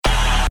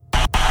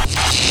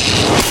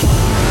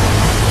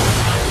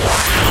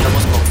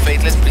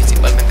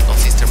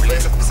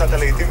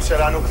הלעיתים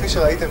שלנו, כפי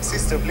שראיתם,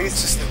 Sister Bliss.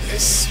 Sister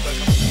Bliss,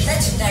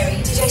 legendary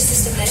DJ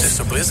Sister Bliss.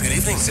 Sister Bliss, good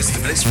evening. Sister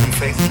Bliss from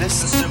Faithless.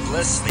 Sister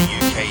Bliss, the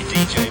UK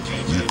DJ.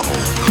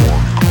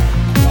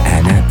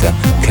 And at the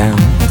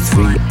count of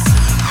 3,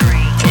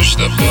 push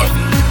the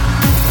button.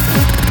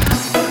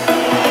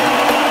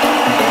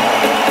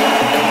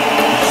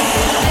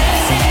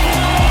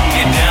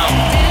 Get down.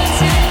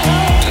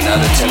 Do not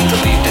attempt to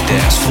leave the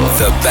dance floor.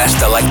 The best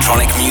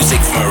electronic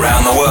music from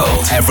around the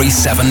world every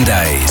 7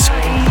 days.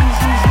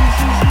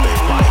 They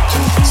like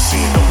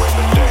seeing the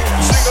women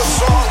dance. Sing a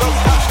song of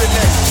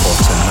happiness. For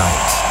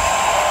tonight,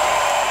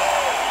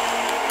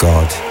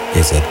 God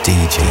is a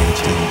DJ.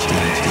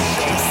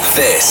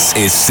 This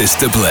is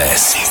Sister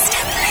Bliss.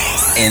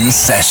 In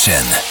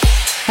session.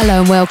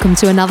 Hello and welcome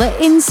to another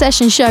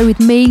in-session show with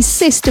me,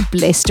 Sister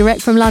Bliss,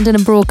 direct from London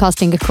and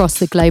broadcasting across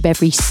the globe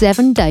every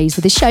 7 days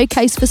with a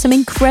showcase for some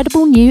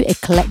incredible new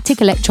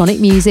eclectic electronic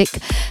music.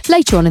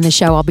 Later on in the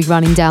show, I'll be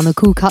running down the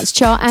Cool Cuts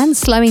chart and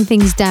slowing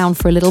things down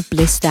for a little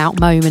blissed out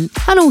moment.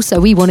 And also,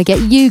 we want to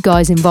get you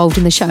guys involved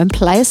in the show and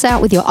play us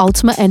out with your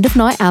ultimate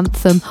end-of-night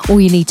anthem.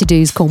 All you need to do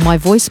is call my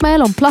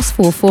voicemail on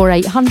 +44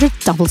 800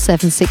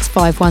 776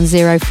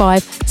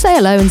 5105, say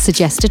hello and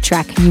suggest a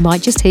track, and you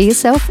might just hear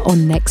yourself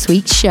on next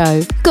week's show.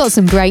 Got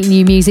some great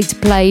new music to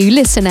play.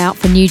 Listen out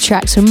for new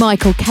tracks from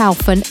Michael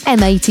Kaufman,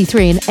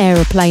 M83 and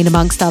Aeroplane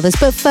amongst others.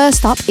 But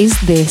first up is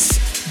this,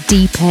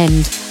 Deep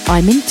End,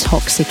 I'm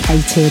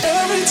Intoxicated.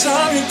 Every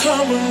time you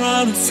come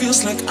around it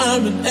feels like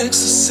I'm in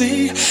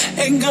ecstasy.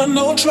 Ain't got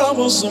no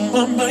troubles on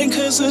my mind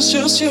cause it's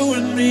just you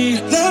and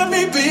me. Let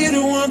me be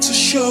the one to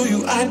show you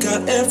I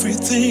got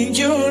everything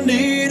you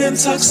need.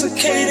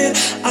 Intoxicated,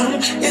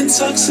 I'm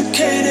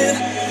intoxicated.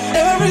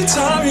 Every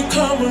time you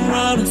come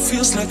around it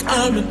feels like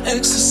I'm in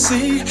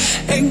ecstasy.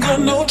 Ain't got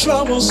no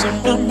troubles on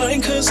my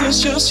mind cause it's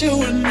just you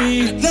and me.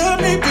 Let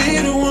me be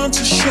the one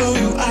to show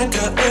you I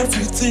got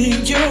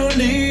everything you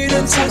need.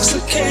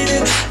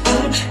 Intoxicated,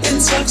 I'm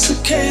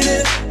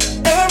intoxicated.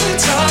 Every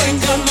time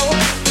ain't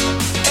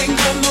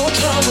got no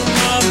trouble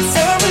around it.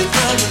 Every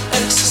time in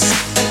ecstasy,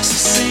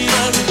 ecstasy,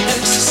 I'm in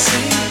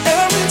ecstasy.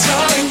 Every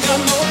time ain't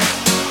got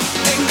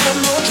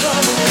no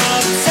trouble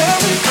around it.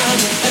 Every time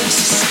in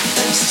ecstasy,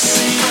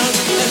 ecstasy, I'm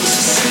in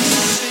ecstasy.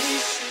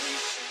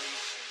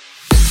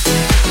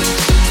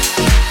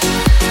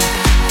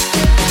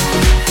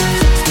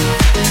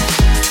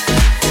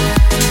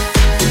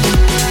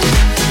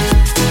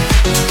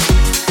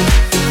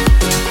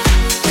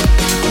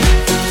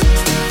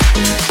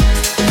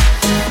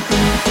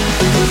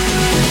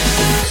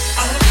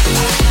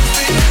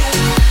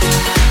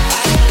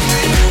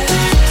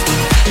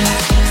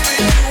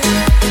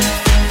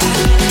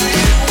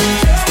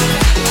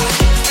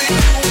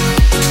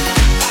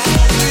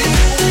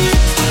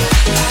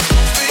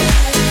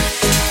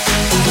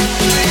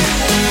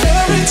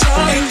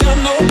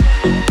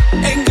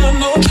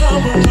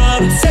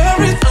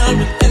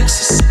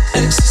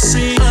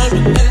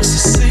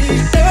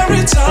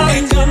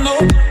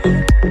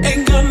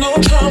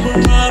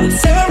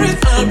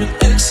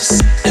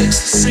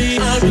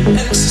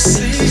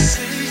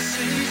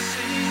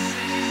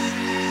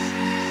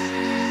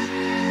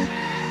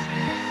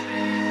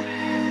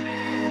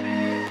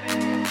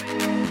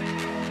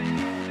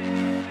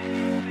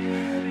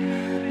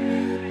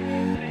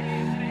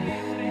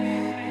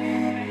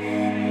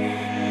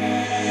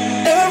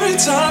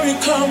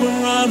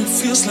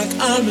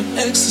 I'm in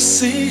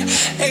ecstasy.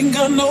 Ain't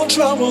got no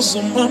troubles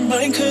on my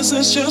mind cause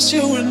it's just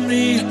you and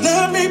me.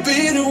 Let me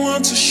be the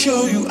one to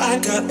show you I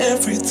got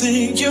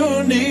everything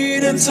you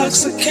need.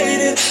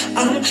 Intoxicated,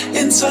 I'm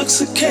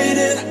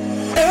intoxicated.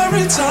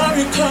 Every time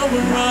you come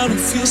around it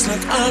feels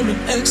like I'm in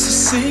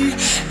ecstasy.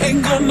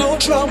 Ain't got no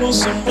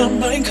troubles on my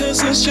mind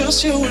cause it's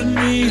just you and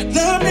me.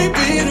 Let me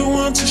be the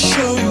one to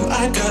show you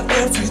I got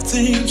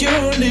everything you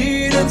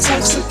need.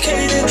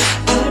 Intoxicated,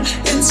 I'm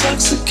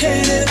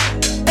intoxicated.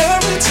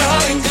 Every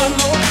time ain't got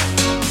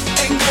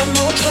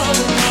no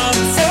trouble around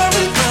it.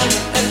 Every time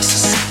in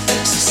ecstasy,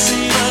 ecstasy,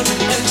 I'm in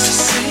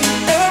ecstasy.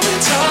 Every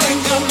time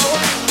ain't got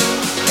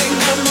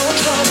no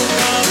trouble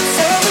around it.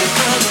 Every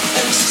time in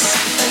ecstasy,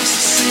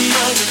 ecstasy,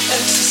 I'm in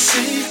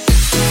ecstasy.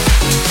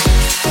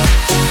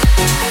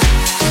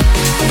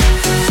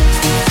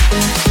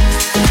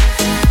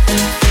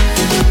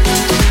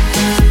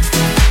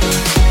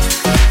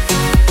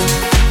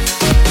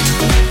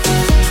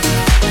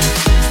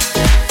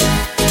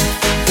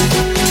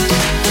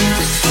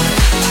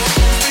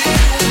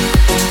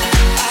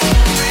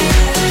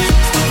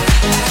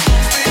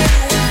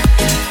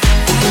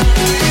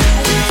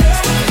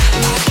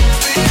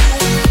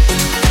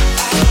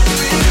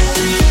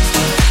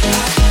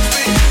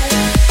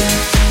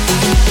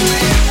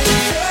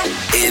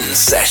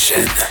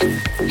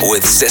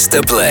 With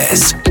Sister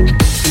Bliss.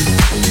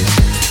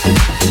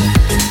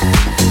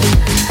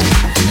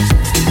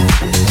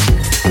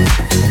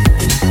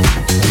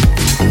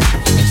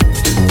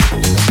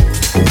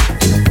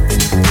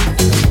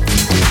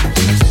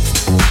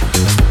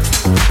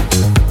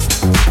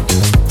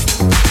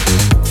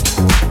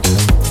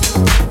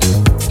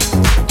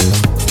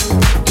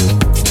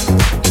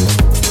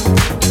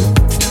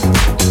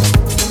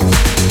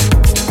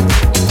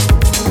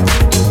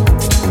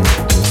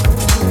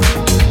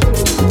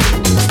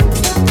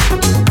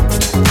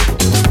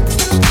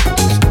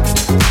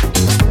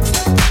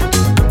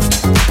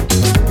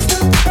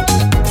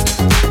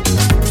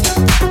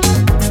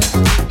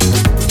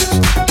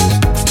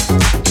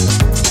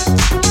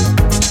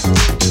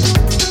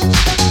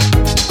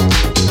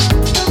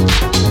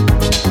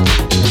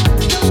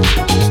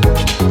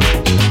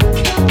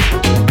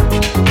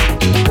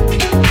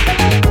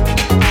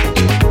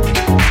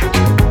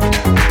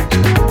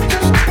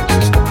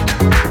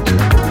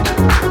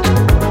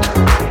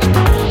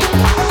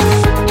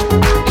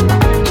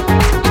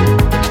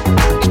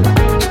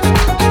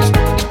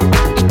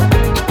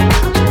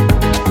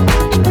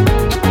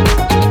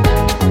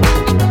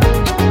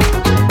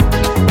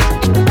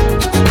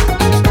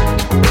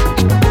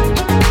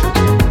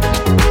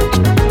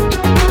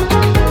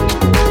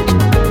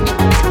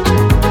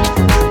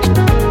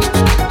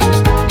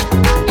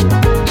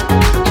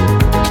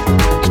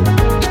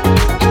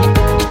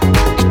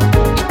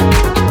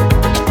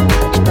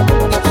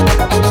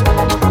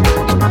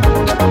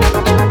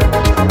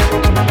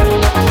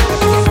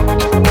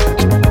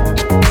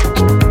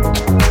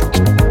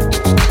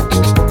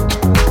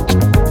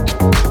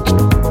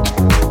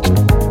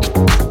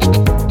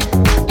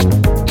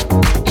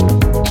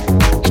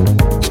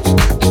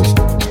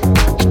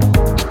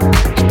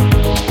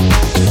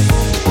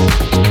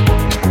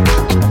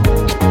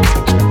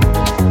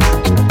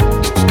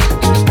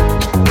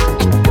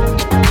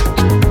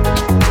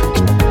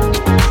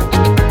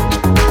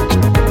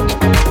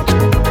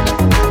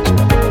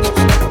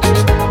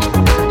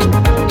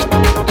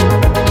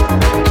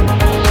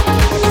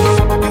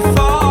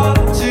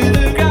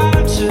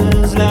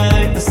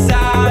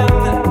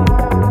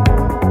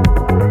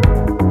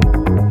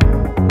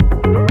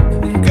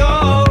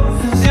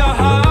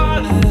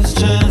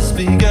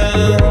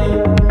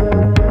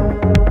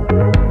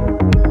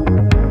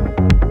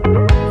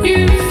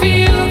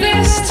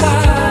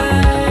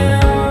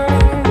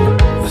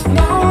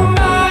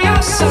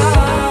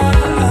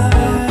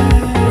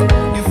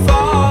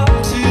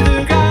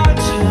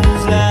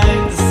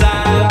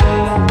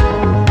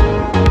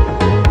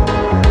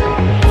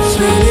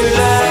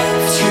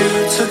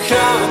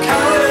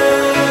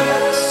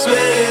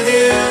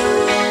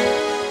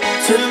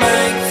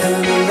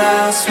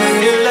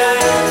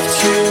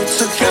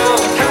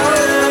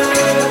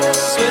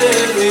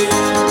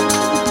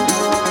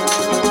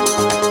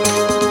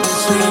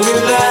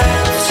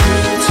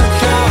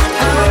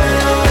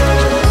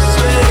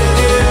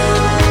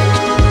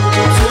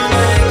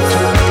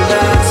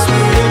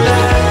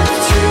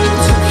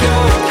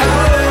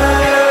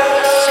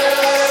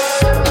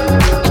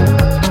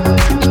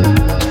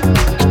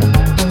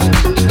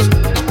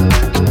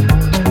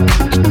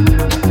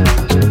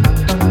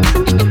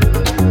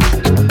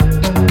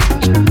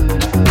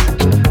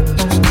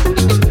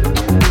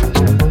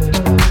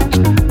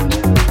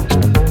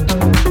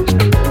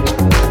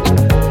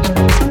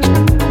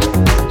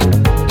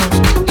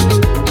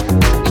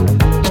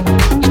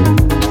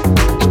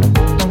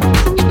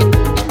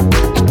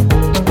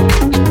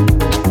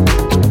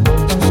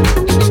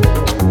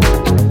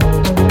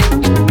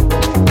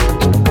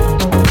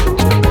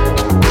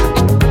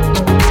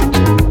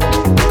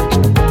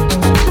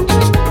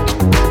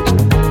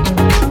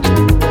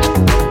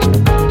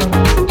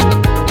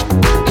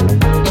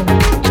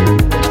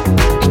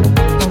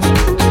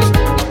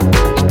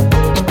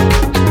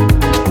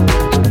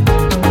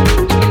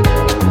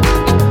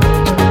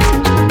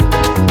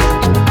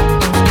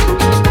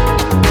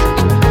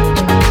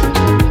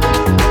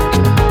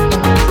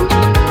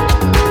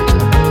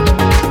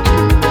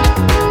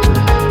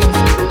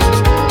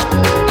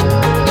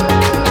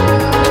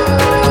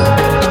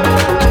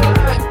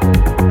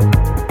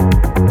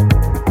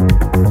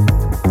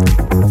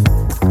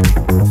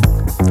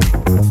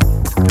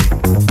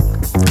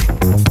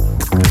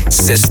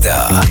 Sister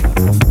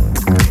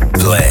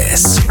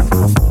Bliss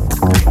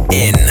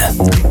in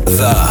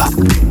the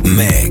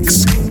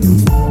mix.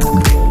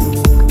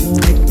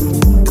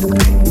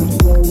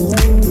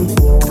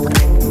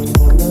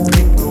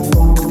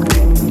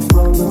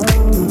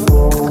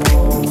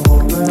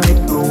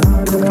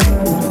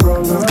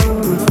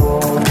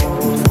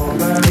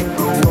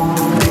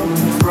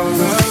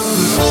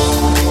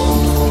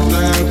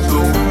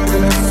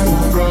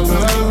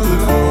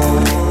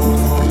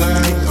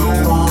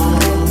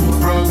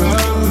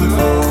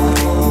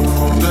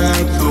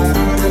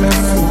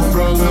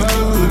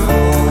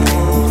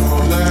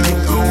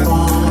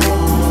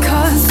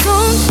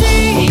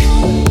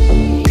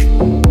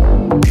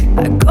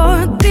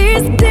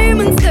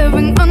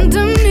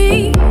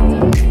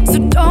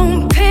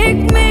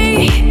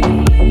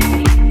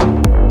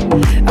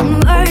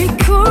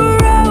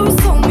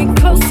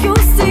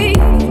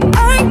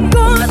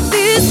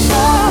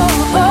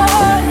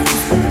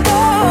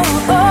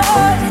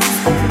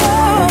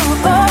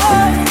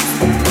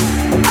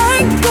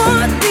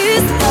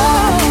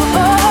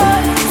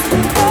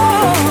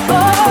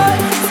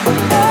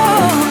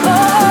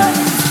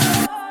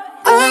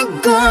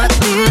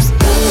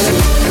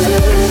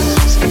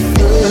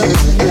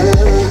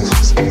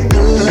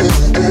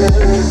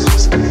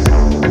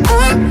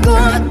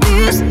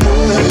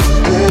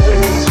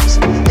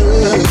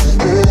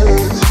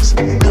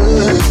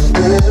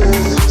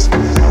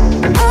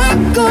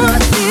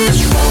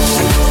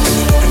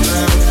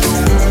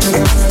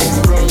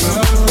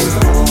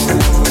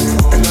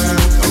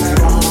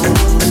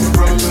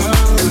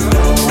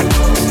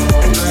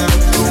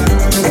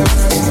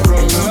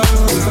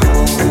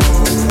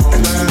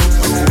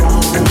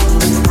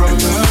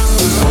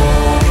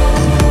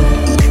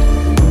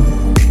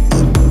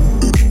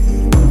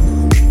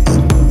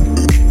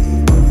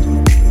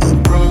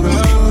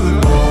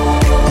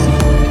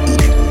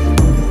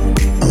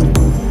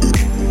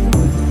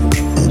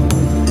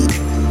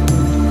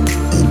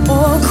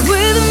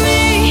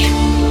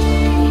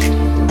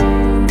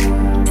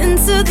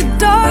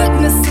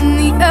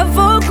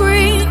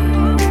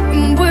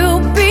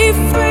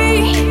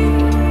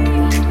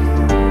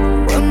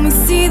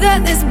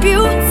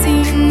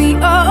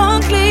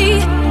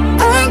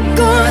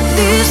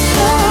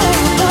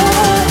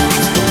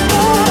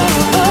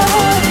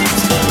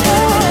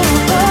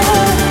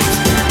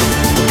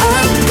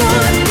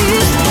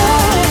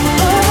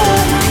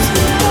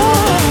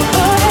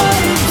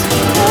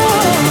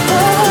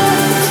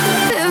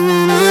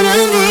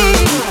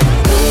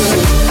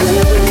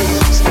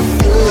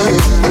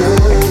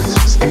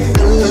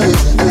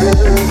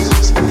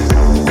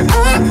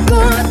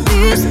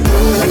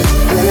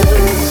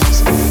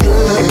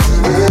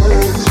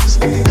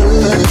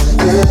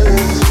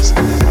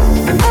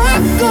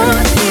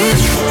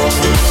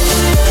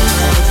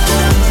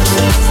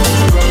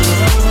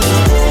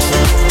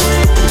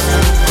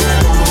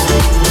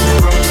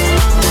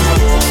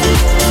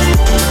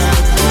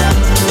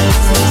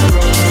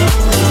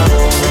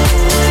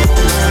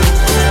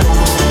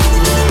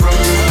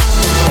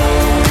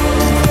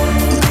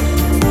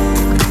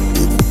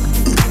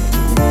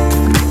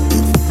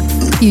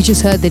 You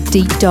just heard the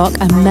deep, dark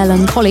and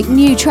melancholic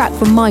new track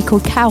from Michael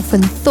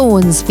Kaufman,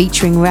 Thorns,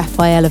 featuring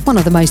Raphael, one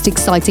of the most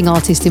exciting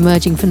artists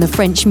emerging from the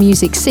French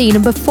music scene.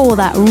 And before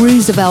that,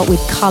 Roosevelt with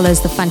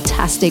Colours, the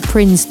fantastic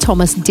Prince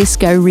Thomas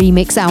disco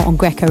remix out on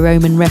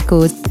Greco-Roman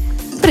Records.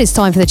 But it's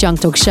time for the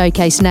Junk Dog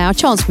Showcase now. A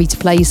chance for me to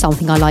play you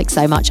something I like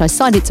so much. I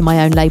signed it to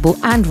my own label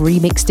and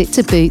remixed it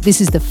to boot. This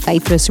is the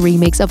Faithless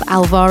remix of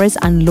Alvarez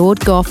and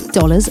Lord Goff,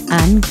 Dollars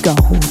and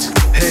Gold.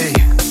 Hey,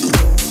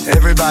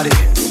 everybody,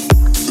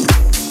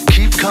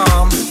 keep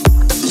calm,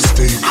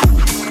 stay cool,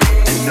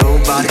 and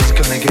nobody's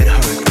gonna get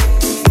hurt.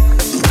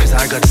 Cause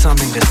I got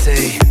something to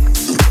say,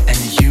 and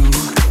you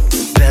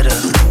better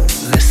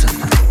listen.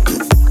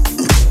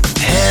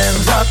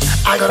 Hands up,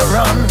 I gotta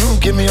run.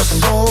 Give me your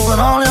soul and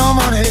all your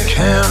money.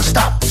 Can't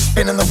stop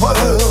spinning the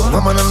world.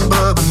 Woman and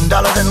bourbon,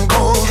 dollars and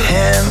gold.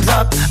 Hands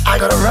up, I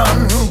gotta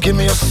run. Give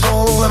me your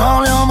soul and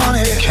all your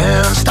money.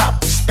 Can't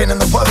stop spinning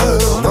the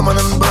world. Woman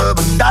and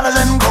bourbon, dollars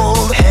and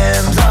gold.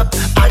 Hands up,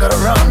 I gotta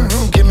run.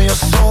 Give me your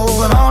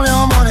soul and all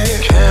your money.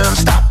 Can't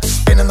stop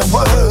spinning the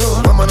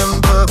world. Woman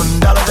and bourbon,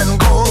 dollars and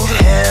gold.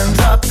 Hands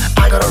up,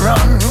 I gotta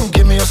run.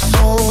 Give me your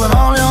soul and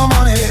all your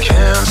money.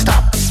 Can't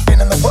stop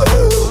spinning the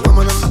world.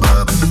 Woman and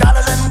bourbon,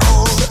 dollars and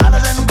gold.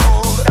 Dollars and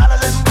gold.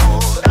 Dollars and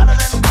gold.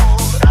 Dollars and gold. Dollars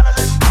and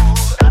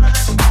gold.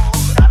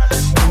 Dollars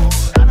and gold.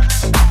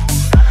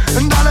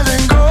 Dollars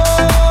and gold.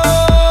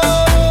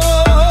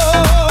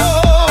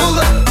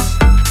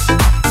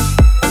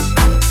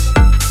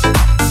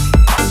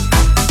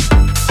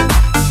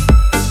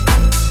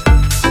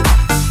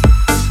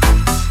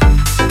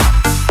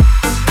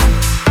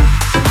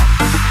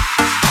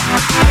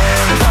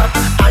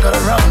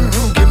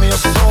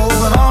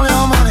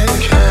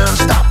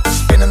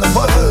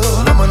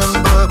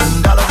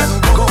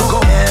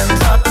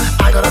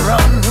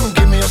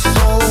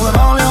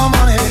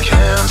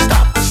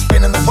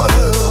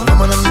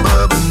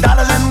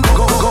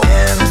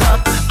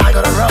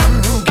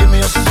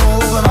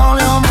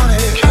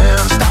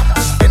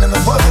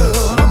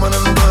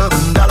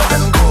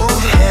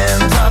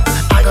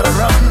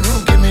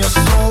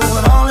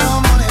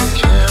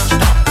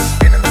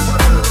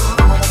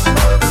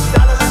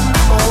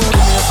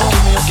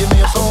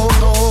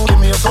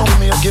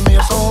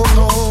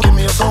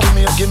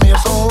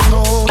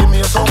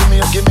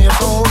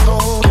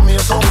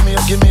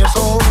 give me your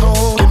soul,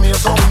 give me your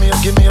soul, give me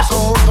your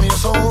soul, give me your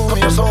soul, give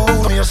me your soul,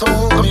 give me your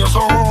soul, give me your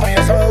soul, give me your soul, give me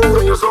your soul,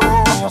 give me your soul.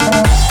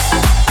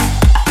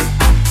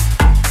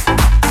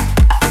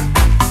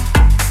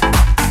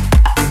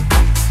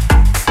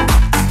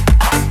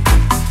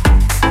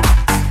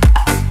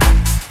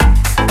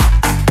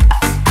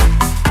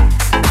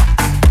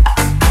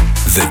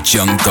 The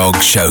Junk Dog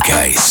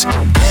Showcase.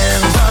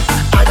 Hands up,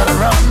 I gotta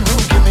run.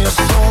 Give me your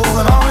soul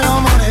and all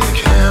your money.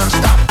 Can't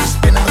stop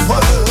spinning the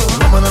world.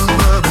 Woman and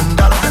bourbon,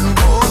 dollars and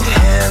gold.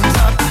 Hands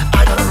up,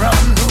 I gotta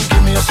run.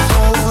 Give me your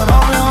soul and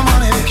all your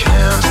money.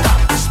 Can't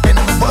stop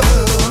spinning the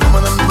world.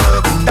 Woman and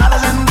bourbon,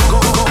 dollars and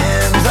gold.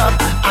 Hands up,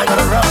 I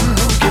gotta run.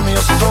 Give me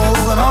your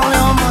soul and all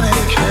your money.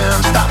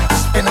 Can't stop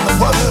spinning the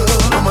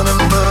world. Woman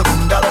and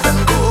bourbon, dollars and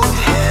gold.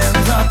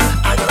 Hands up,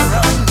 I gotta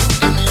run.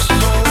 Give me your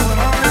soul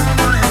and all your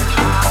money.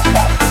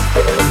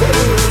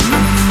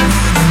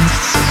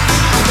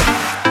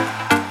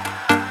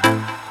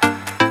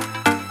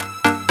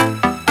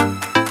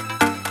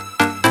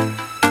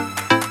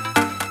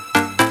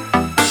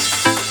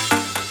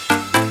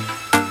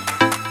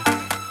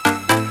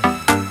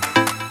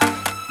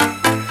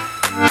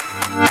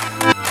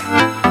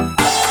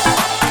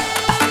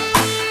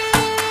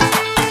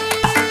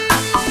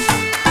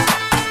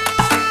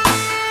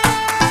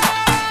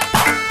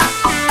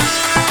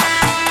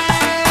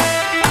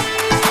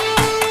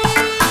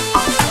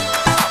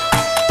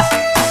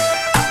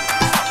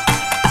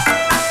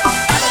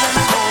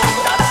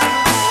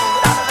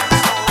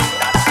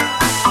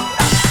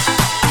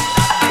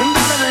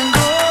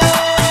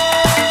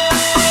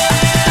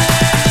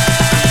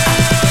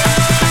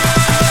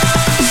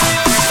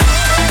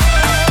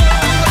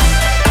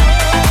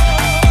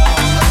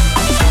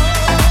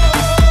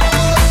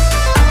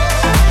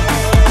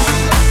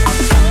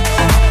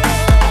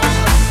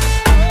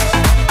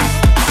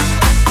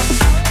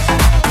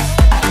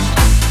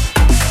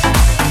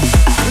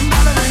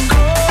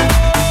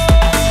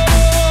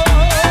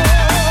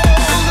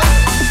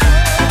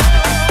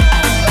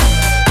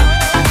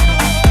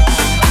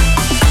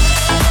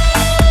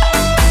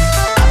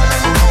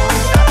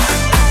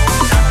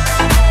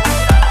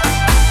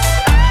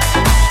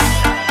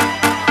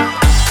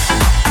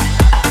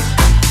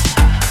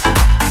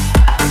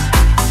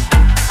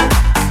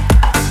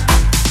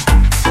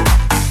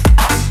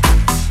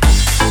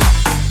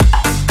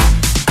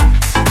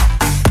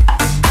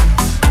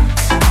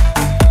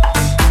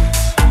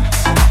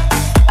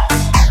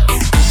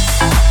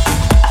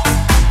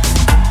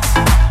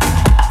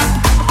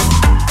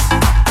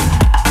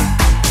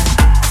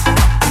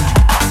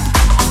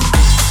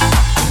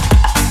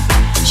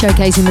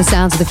 Showcasing the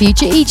sounds of the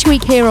future each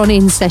week here on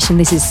In Session.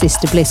 This is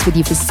Sister Bliss with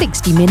you for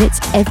 60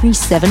 minutes every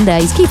 7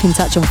 days. Keep in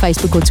touch on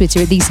Facebook or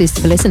Twitter at The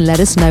Sister Bliss and let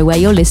us know where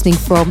you're listening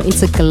from.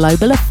 It's a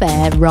global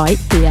affair right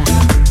here.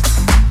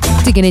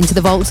 Digging into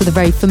the vaults of the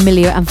very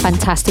familiar and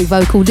fantastic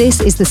vocal, this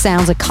is the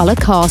sounds of Colour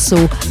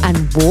Castle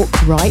and Walk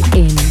Right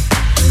In.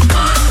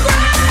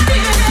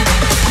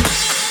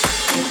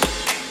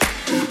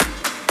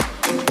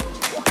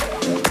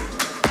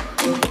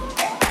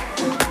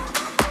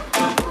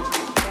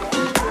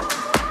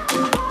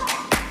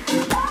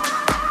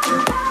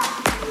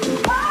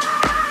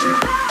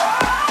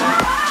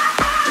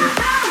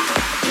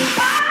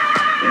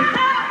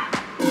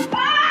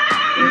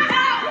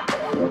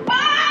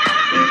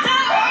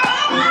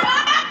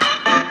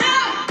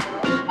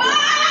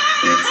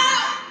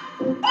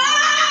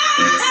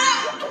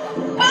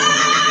 Bye.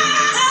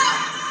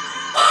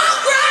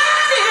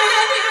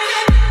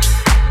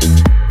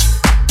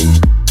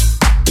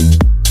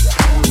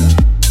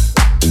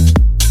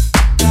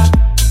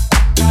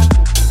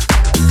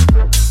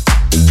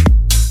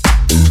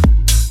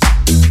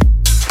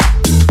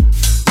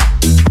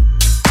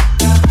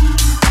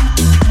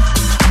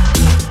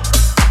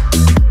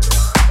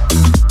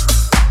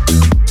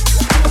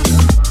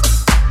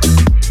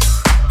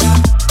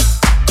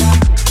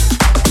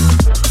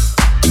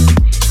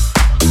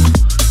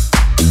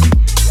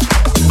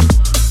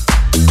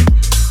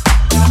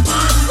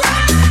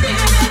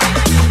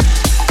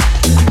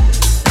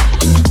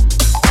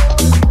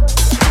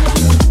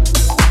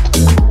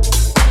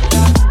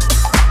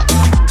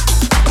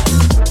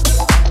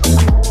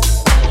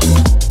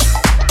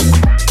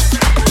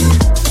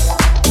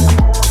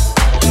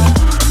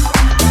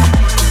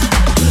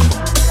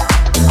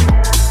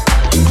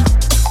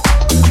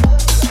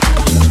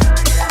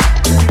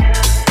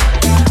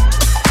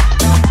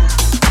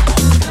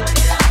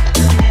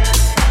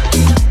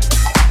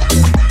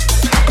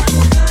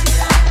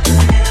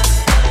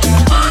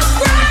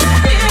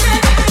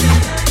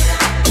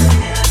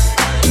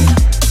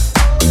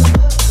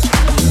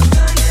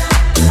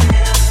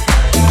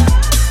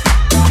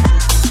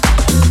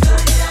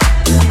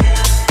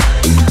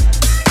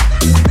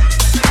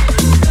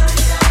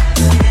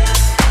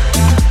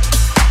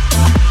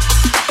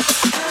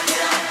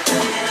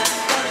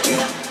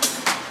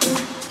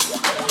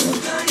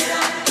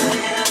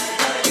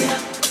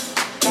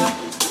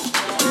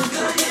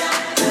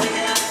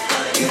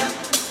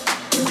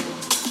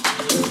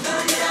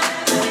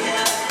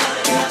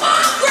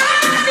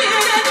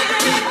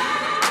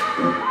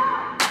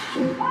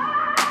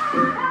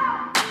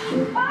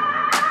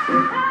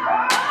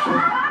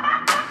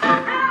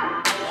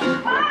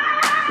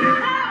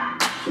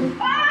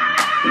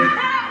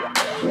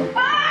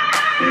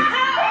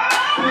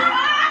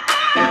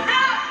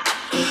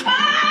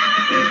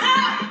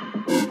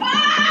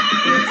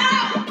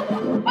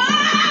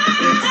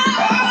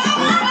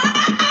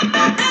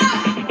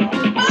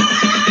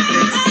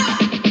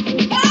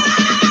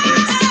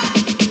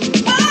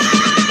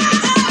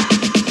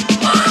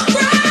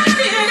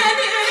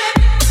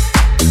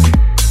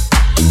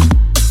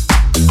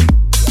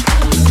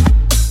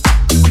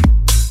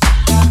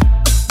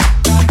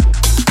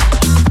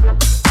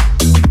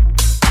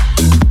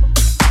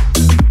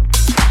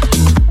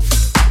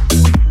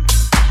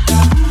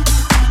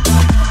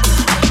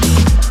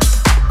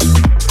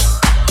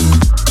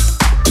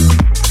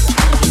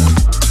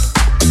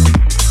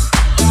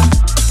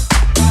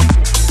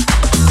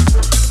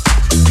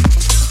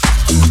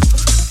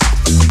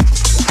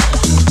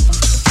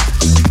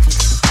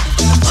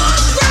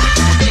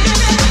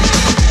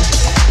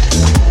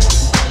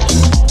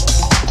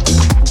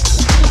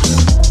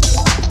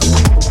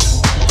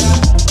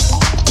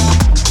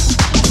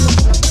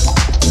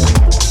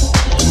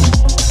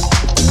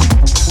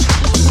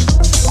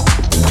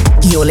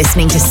 You're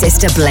listening to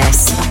Sister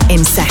Bliss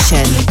in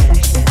session.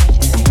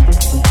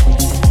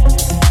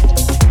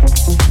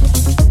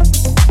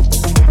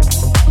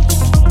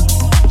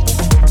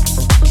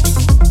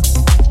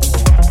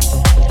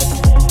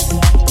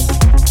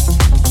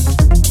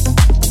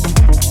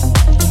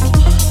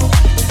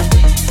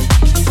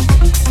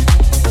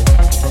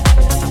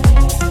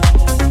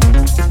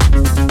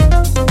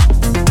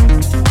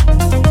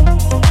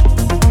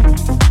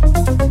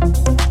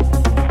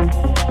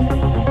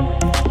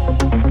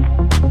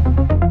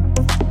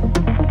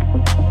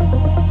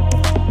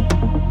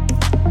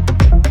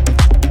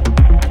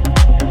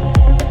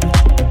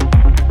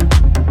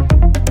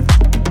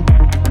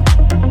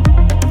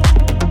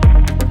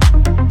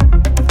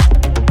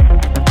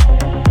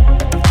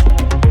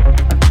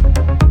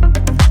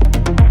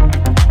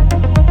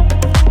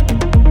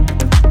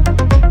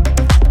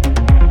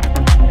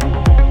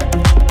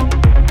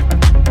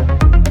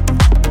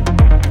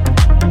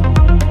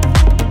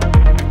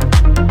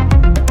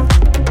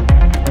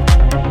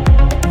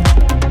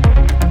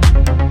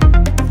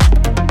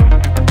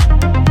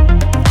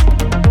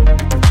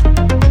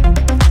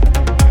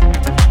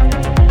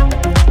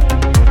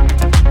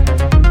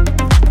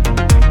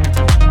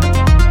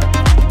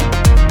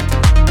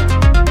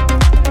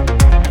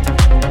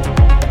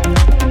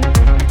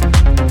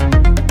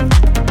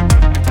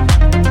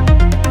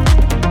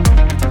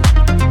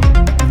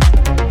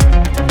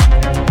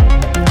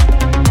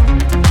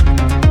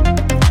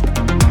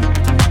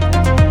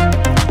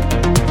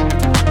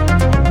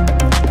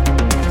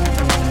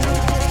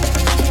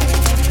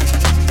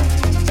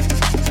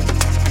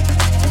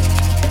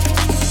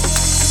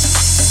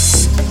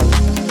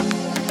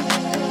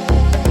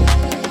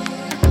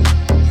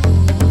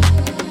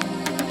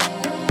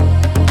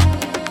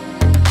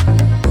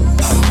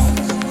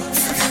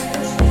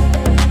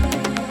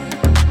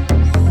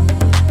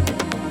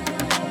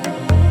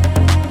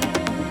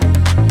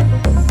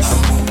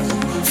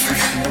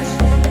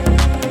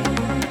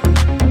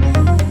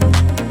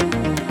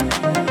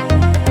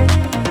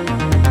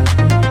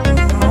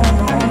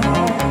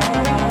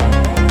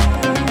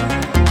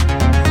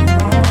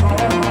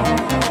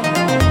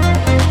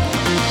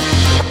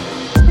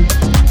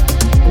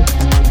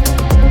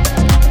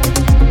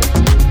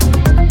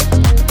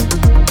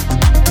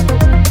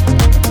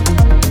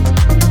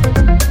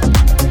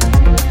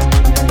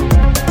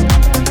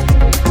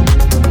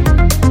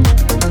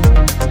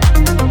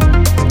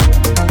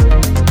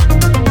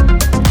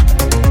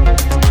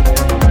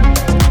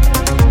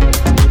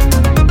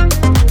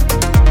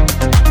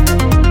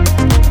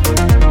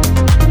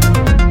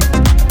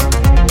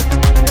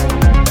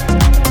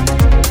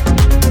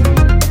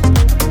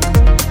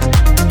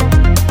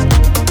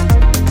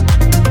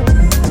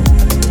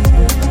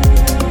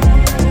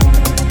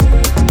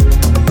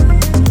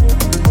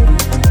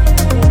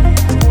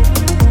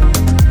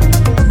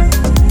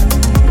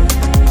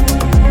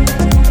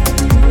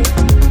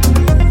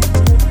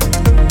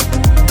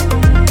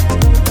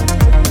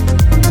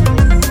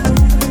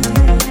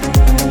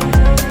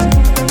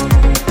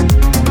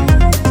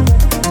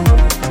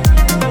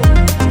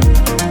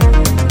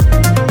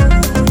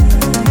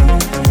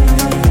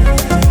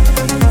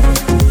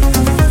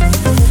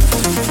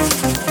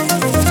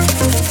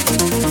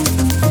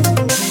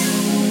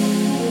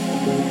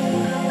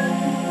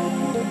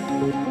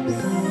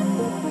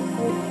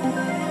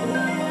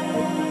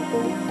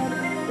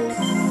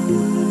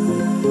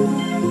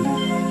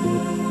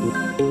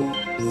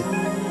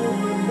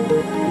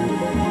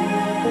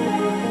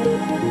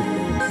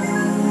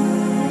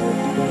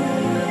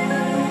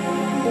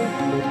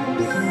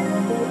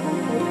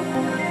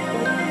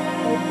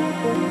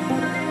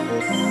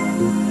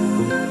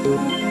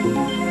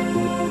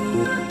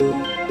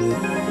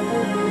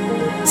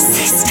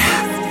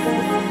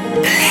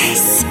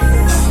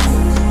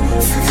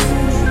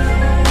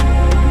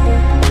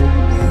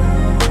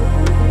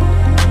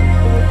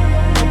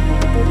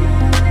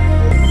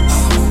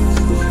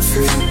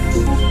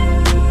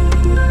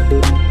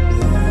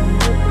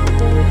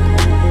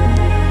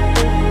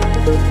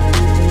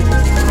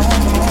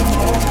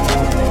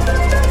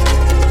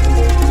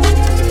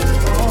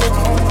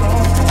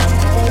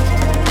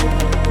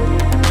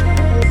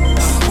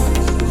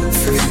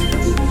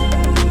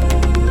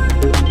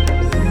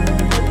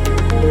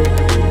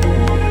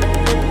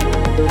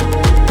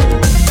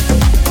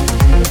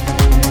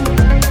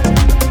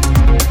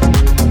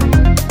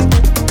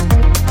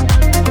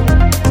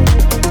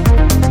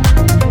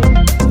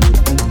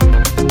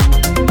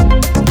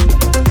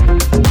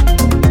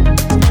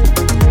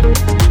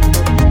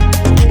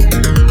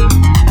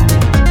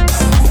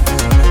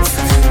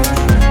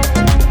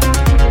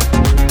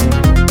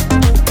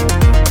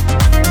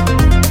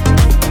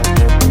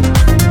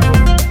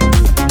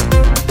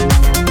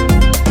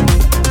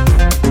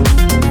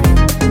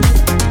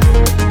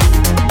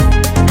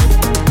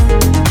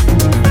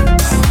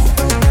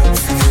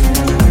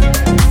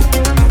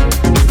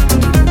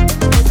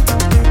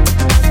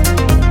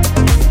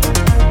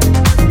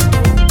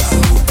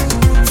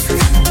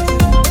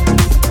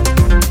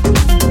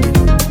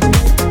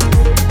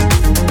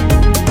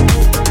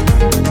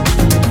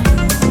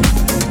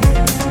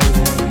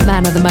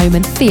 fan of the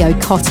moment, Theo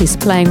Cottis,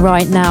 playing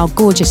right now.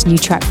 Gorgeous new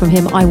track from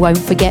him, I Won't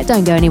Forget.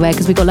 Don't go anywhere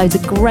because we've got loads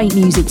of great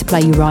music to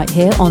play you right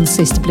here on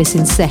Sister Bliss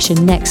in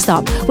Session. Next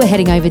up, we're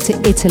heading over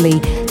to Italy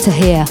to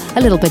hear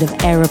a little bit of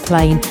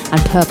Aeroplane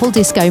and Purple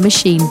Disco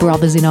Machine,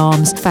 Brothers in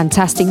Arms.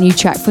 Fantastic new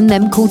track from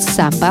them called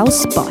Sambal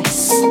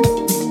Spice.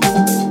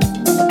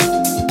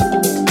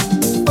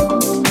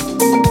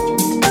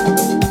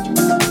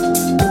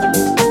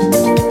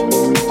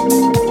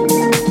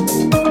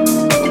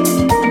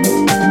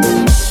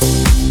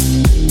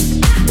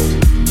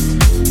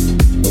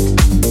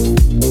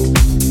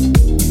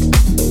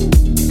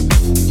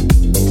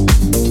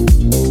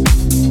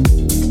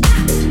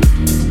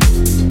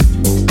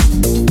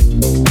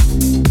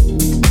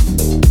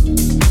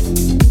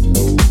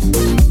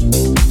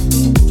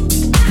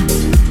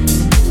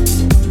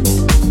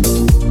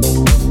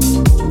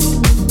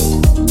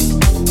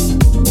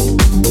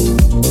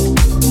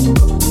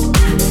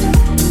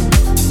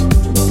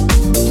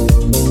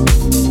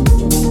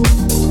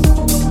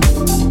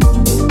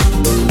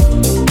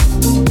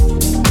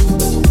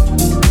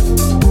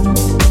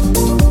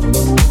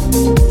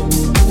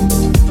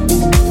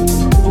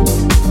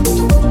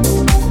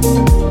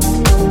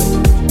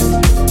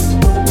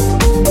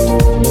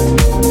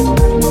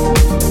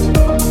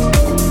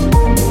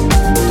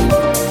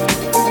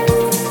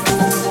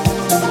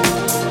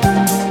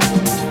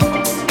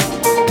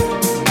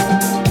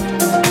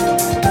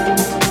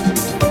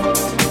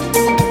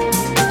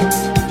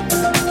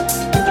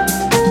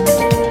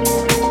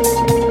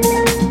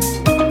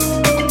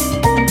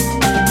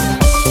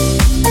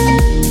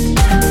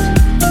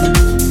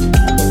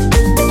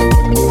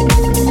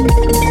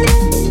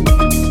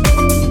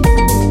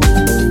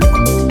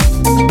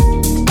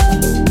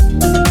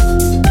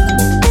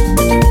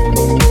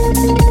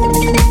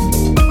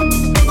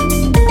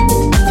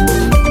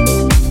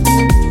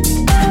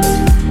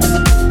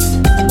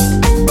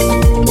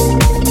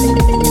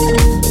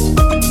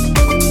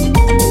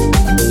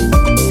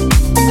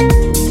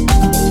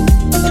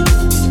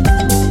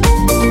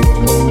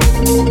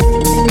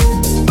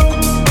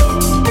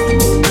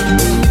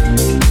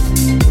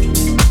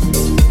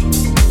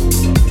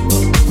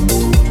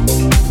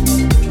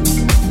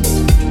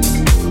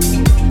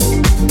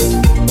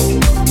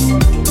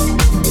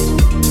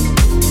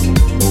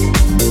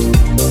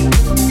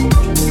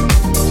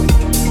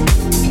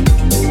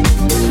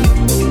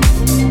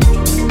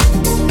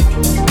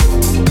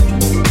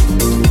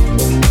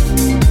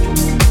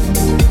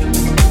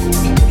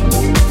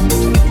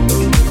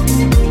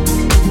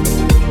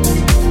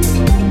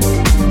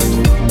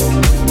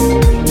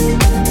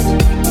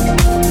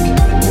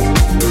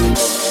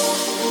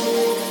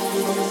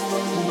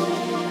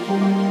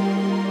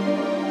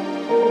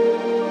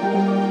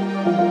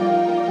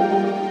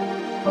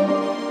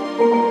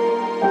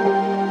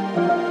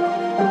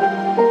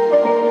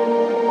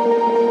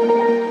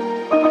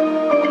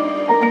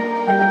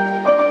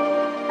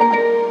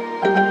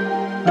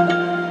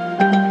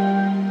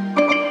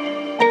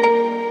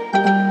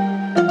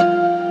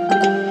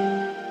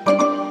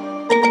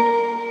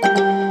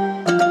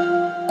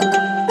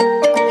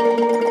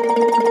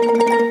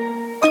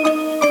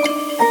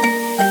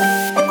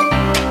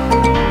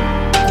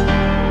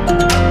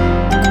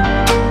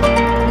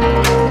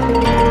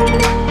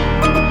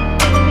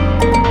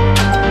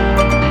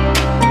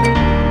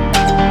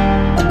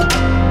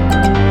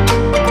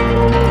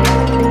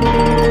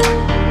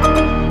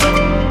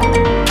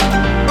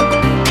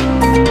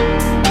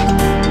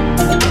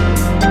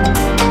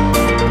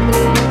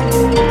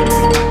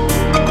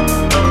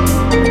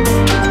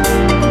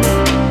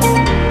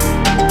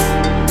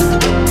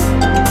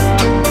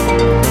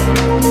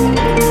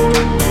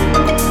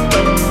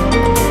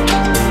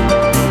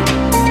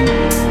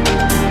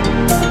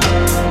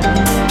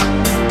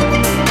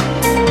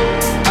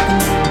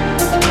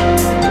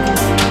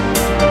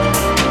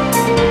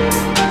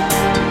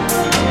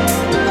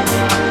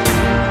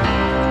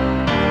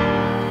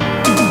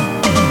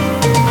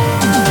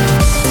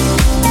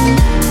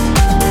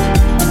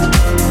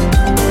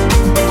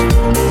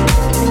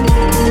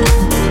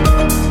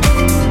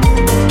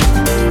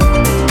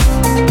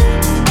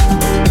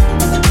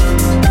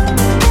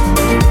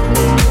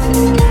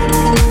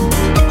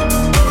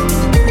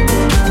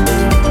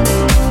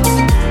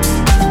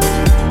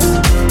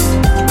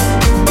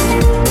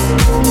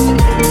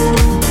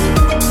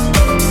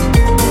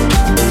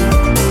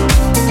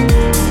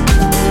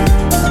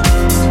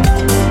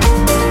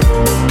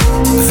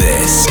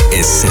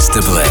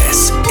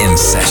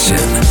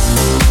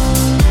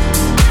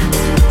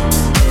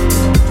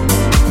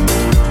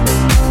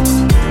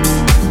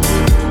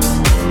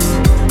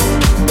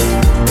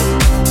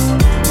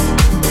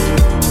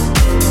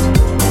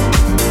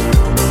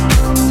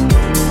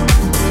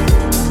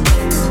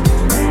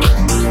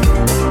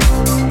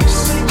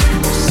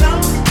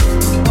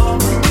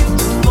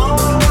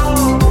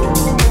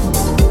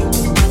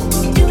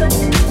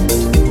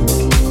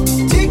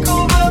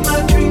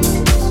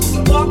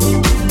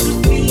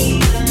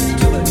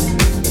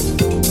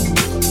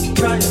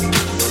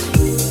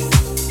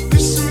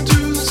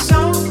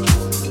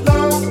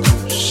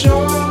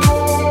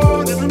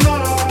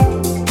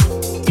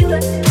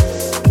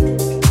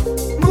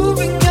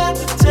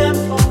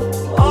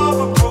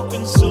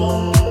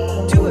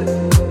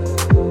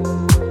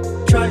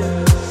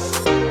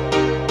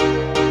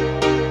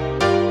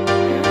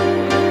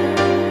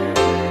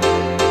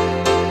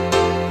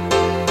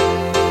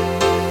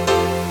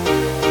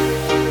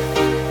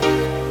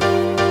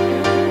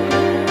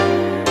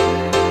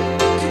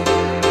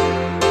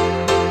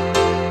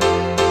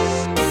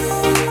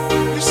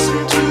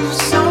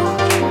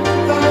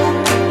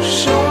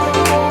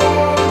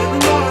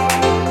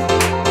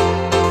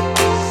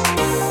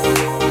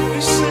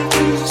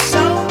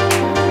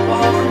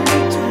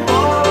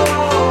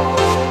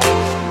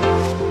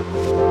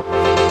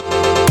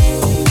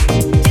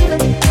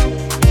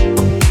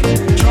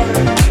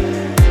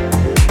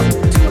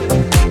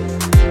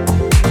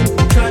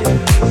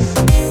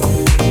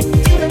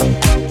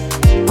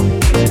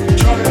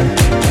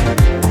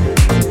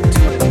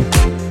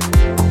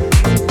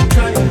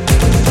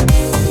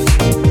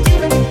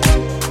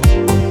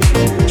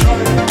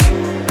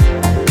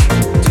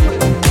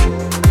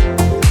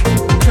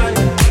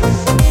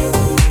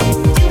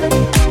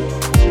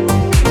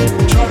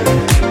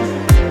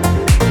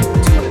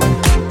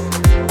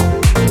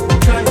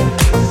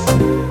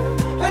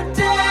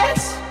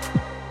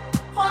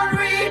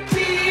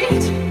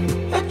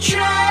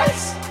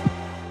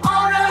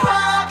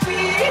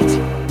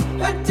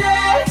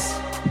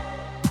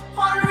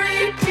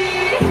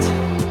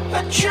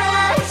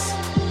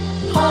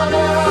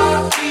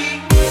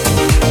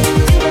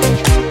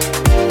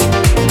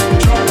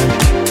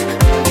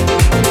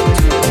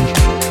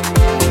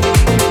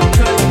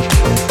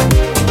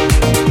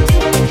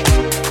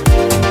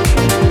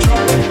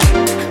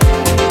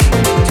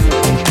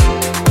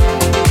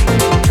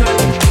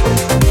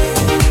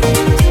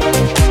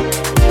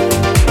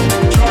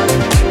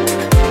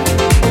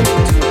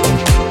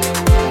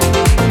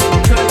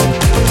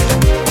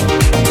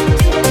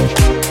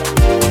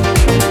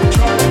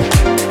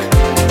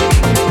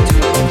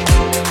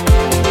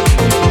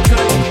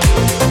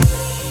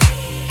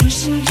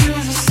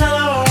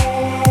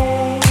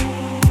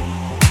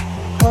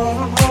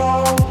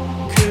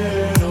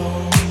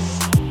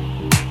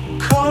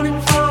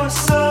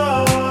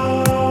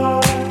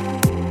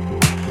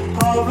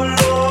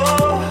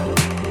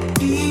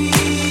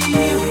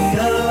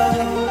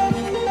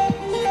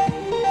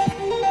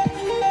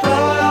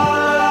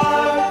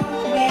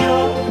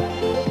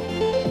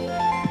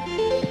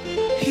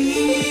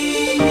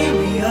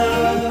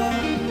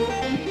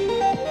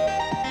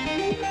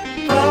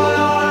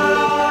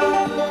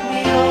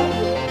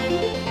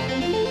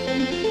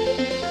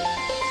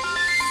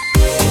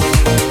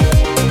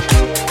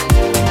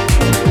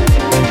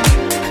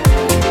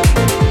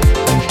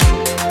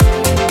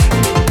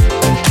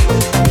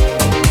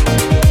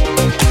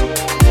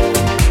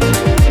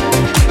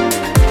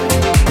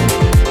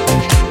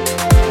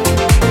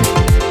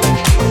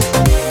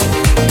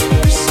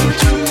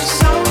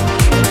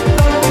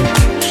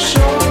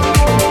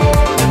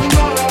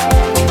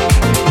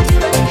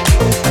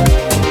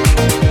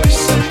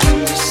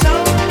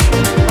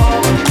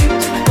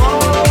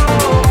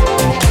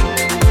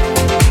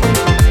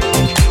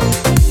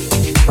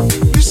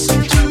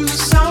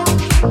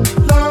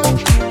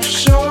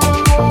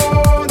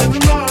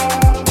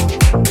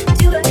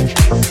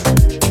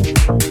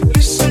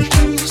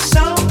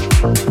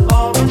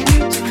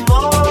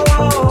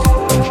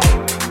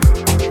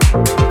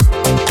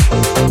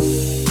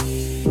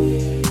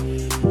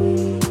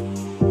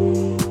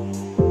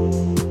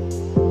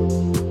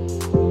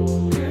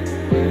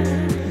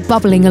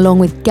 bubbling along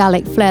with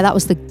Gallic Flair. That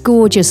was the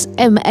gorgeous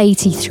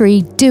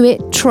M83 Do It,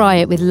 Try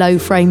It with Low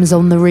Frames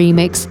on the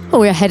remix.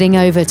 We're heading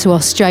over to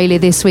Australia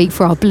this week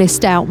for our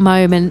blissed out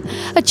moment,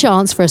 a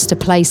chance for us to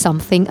play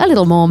something a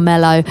little more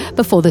mellow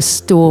before the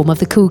storm of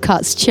the Cool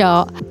Cuts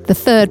chart. The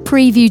third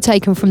preview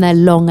taken from their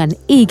long and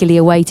eagerly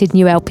awaited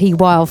new LP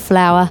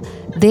Wildflower.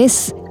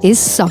 This is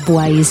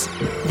Subways,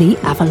 The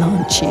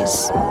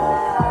Avalanches.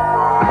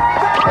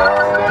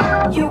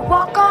 You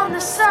walk on the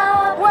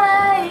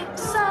subway,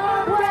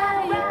 subway.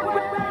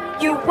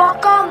 You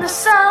walk on the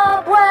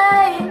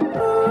subway,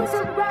 moves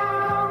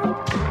around.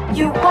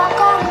 You walk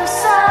on the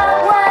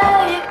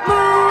subway, it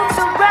moves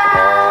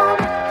around.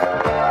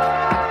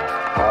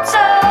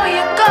 So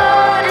you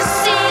go to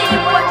see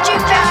what you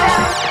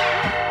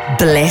got.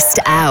 Blissed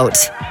Out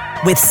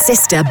with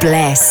Sister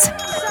Bliss.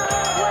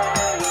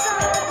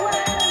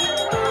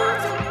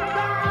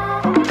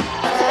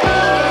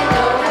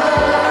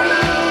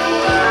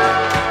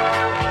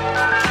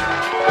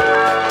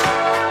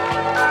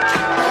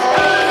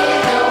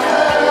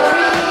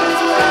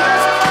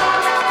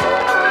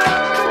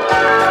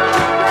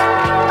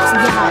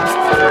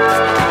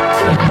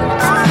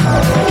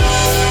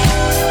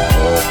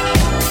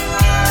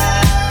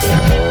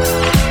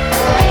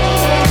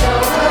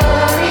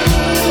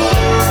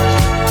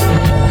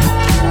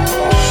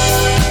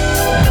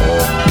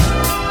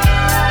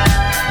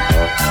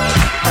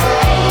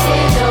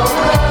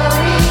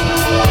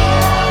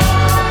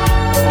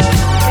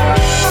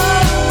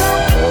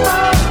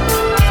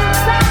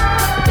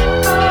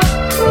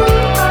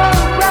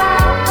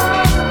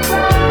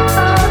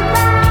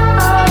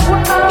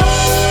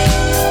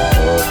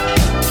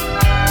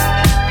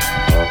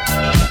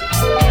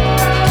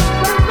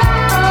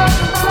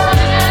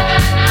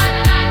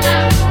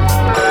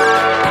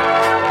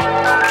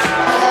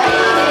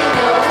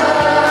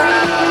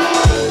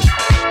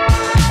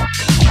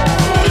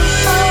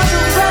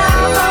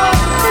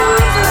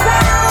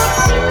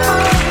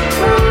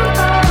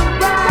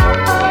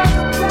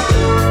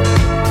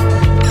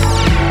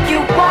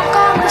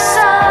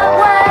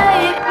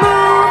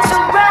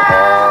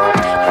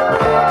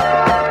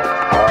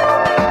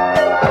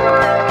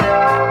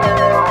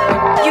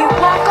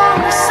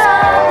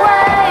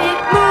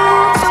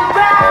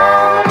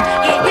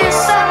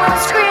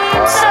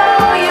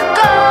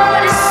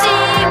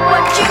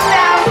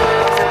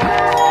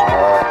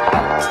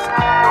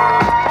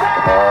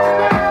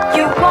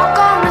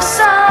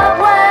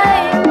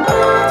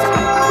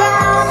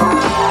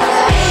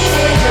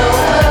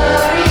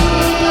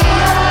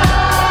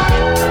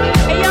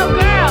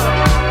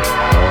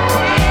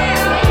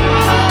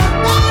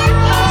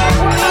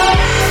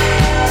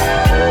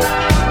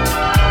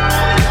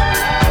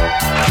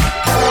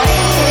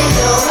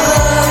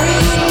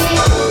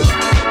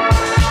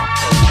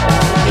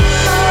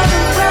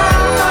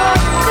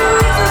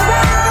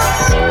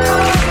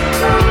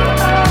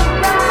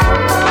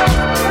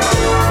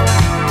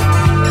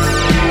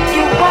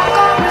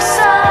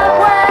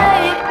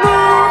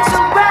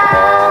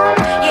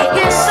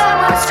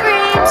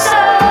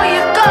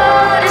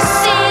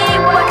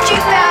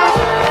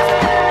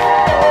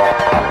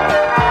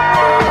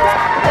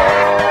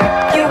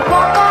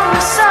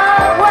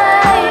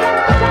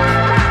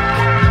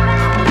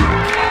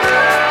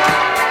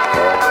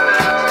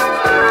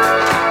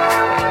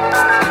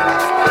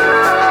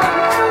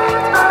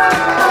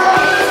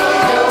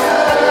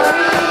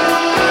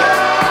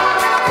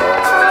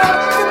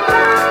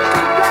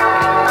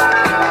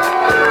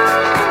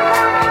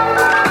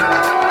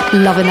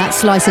 Loving that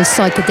slice of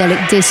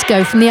psychedelic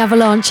disco from the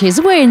Avalanches.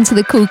 We're into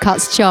the Cool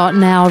Cuts chart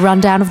now, a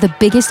rundown of the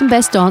biggest and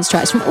best dance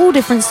tracks from all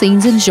different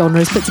scenes and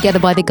genres put together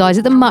by the guys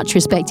at the much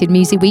respected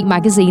Music Week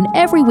magazine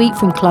every week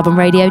from club and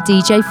radio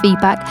DJ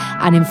feedback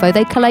and info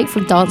they collate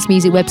from dance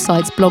music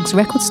websites, blogs,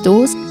 record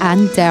stores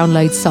and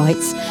download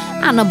sites.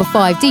 At number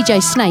 5,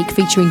 DJ Snake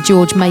featuring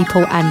George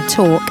Maple and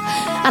Talk.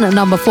 And at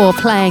number 4,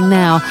 playing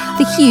now,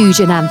 the huge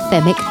and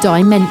anthemic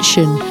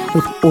Dimension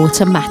with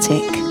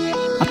Automatic.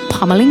 A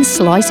pummeling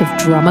slice of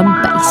drum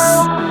and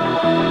bass.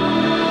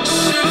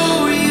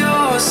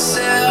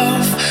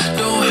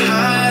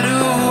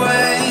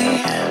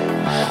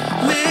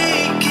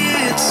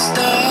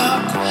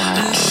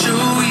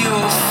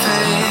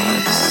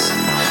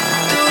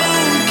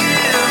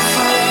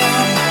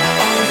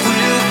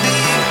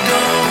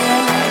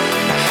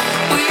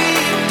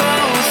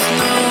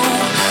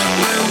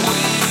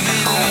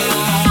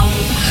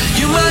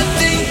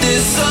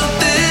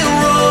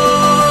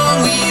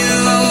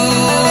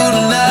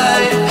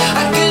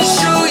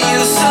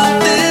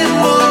 Something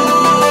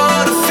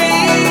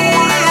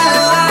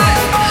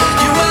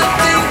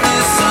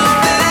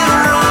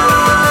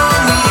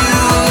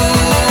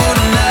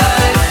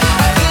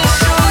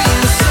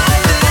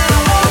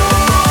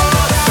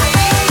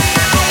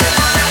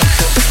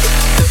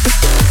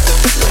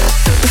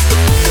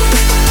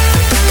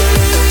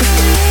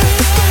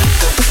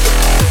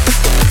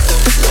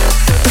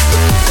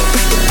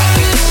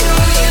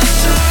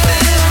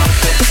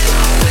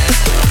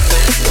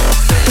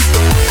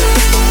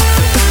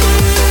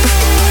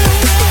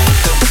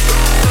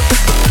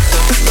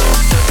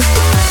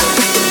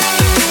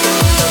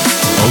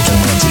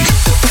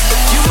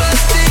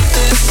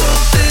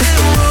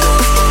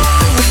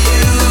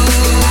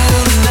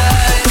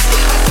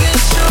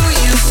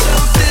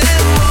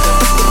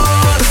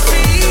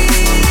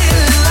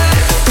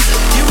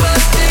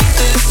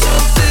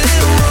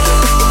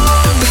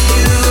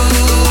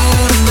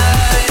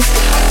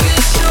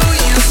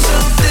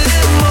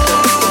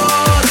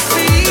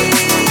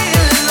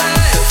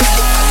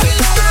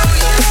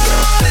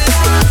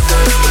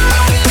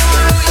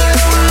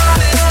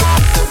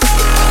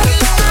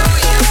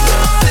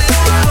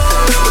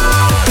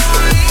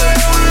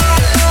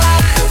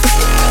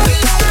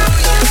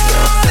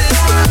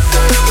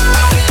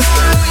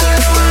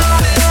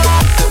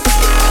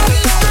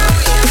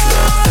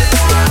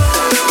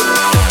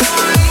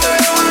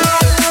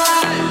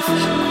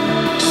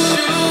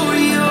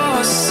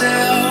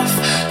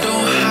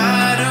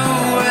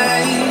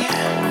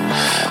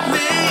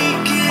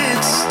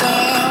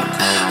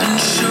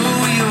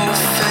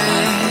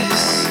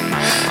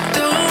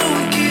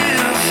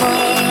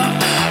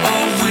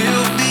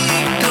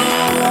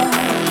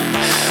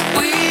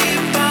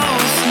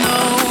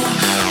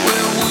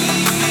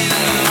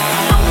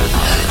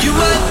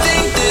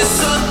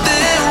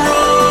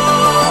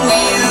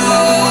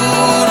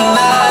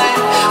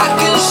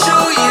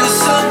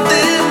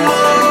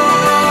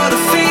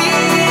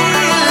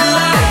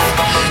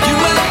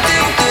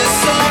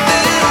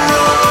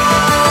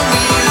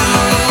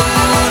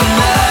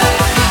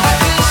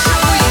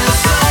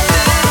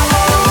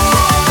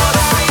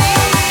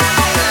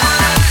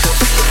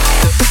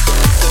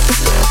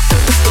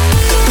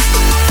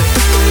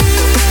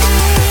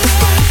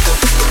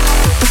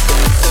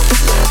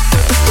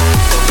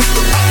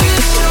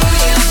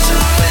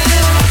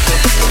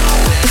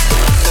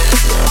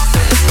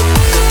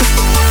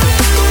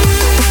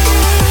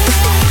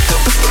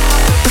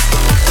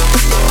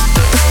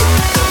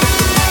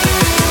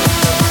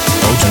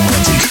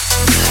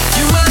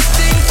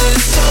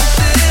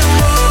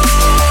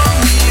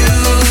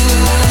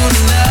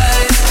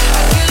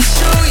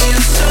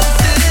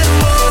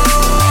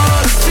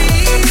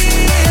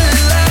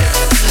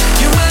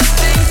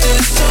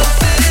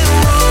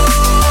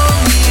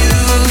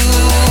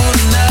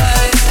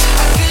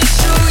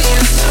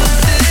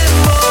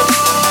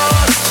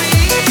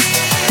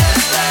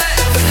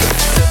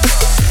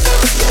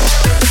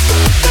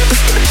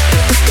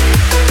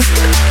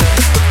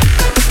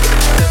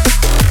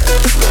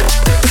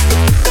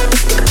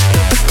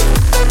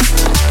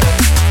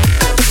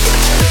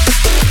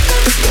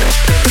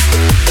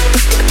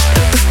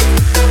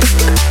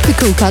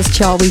Cool Cuts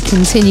chart, we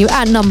continue.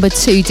 At number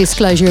 2,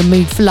 Disclosure and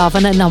Mood for Love.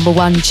 And at number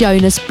 1,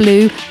 Jonas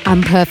Blue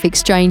and Perfect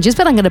Strangers.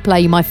 But I'm going to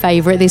play you my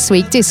favourite this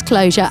week.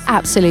 Disclosure,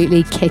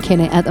 absolutely kicking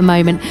it at the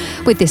moment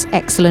with this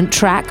excellent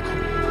track,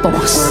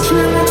 Boss.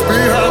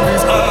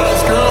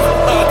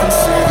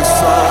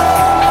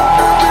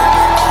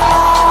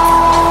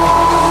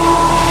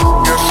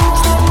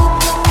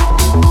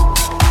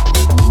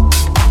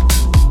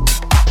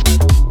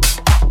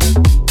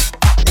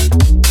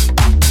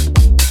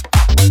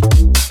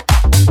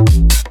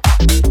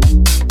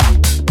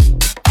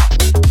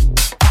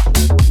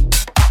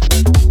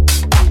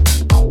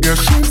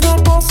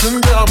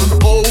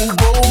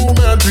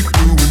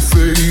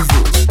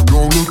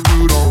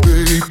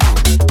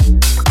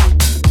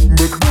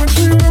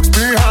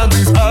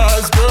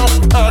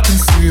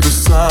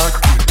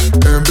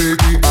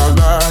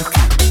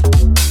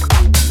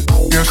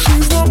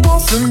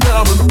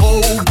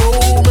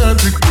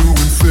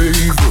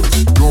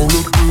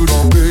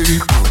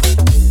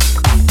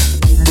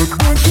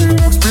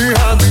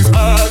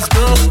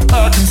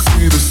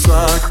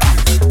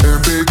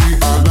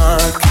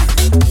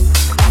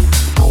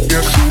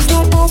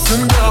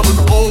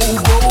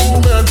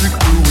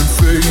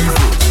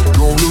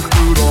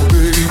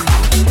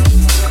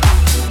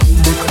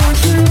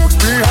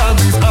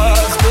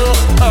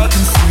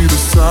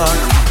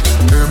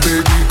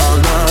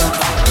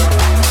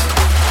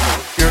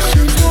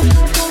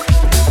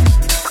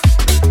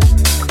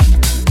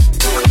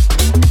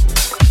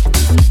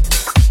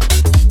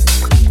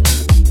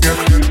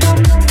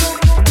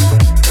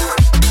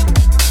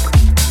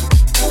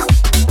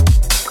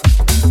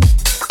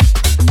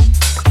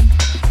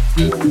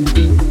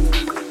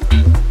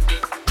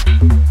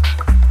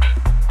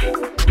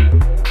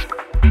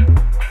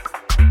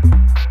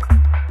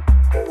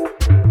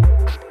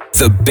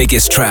 The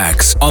biggest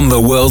tracks on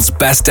the world's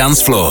best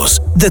dance floors.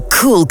 The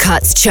Cool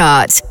Cuts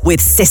chart with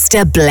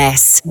Sister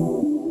Bliss.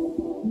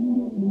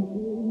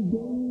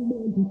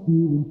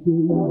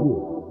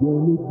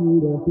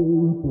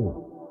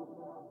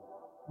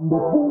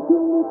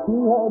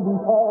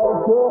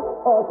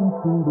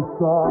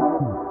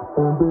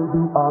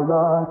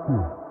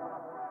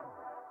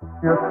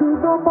 Yeah,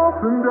 she's up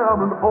bossing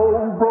down an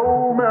old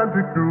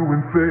romantic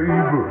doing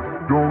favors.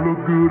 Don't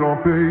look good on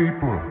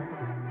paper.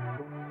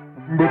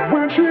 But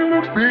when she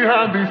looks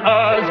behind these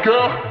eyes,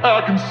 girl, I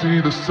can see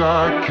the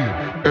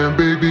sidekick. And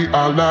baby,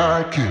 I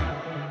like it.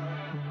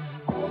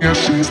 Yeah,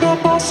 she's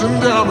not bossing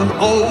down an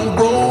old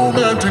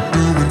romantic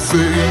doing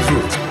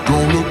favors.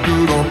 Don't look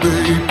good on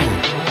paper.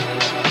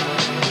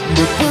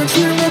 But when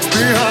she looks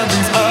behind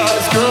these eyes,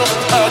 girl,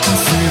 I can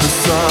see the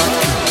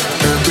sidekick.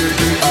 And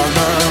baby, I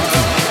like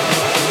it.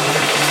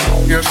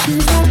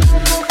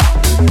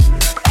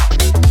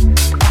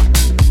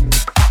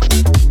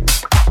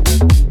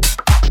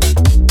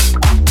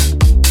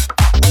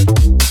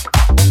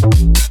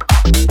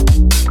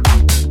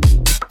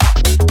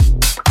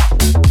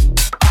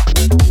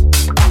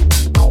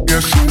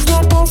 Yeah, she's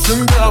not bossing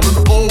down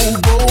an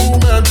old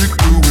romantic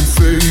doing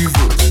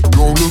favors.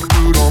 Don't look good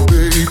on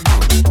paper.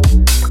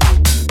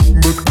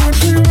 But when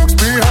she looks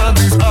behind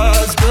these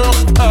eyes, girl,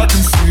 I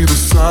can see the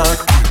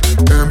sidekick.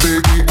 And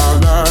baby, I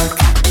like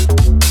it.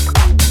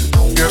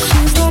 Yeah,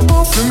 she's not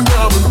bossing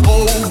down an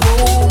old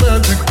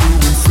romantic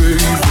doing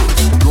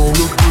favors. Don't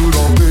look good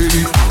on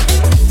paper.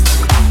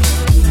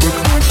 But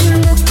when she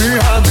looks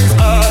behind these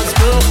eyes,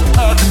 girl,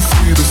 I can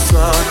see the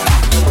sidekick.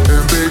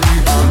 And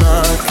baby, I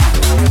like it.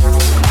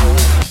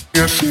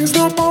 Yeah, she's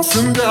not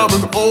bossing down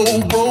an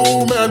old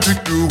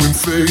romantic doing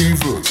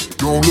favors.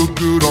 Don't look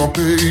good on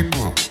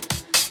paper.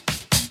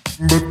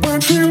 But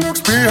when she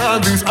looks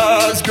behind these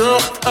eyes, girl,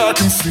 I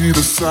can see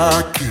the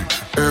sidekick.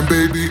 And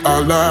baby, I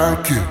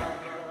like it.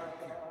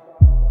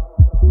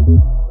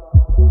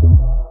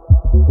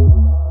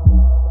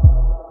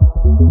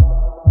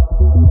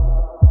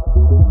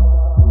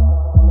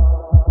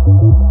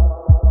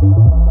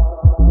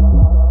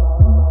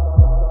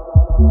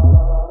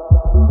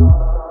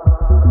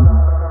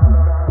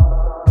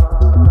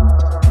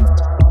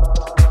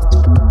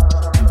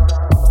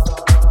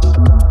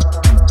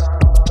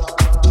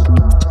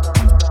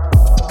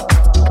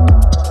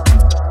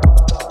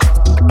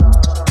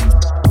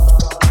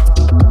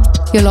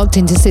 You're locked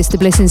into Sister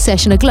Bliss in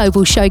Session, a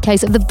global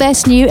showcase of the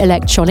best new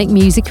electronic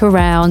music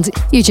around.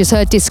 You just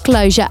heard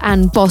Disclosure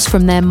and Boss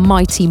from their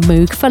Mighty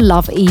Moog for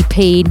Love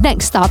EP.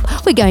 Next up,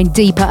 we're going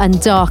deeper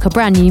and darker.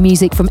 Brand new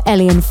music from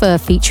Ellie and Fur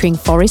featuring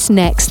Forest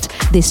Next.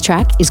 This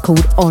track is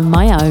called On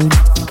My Own.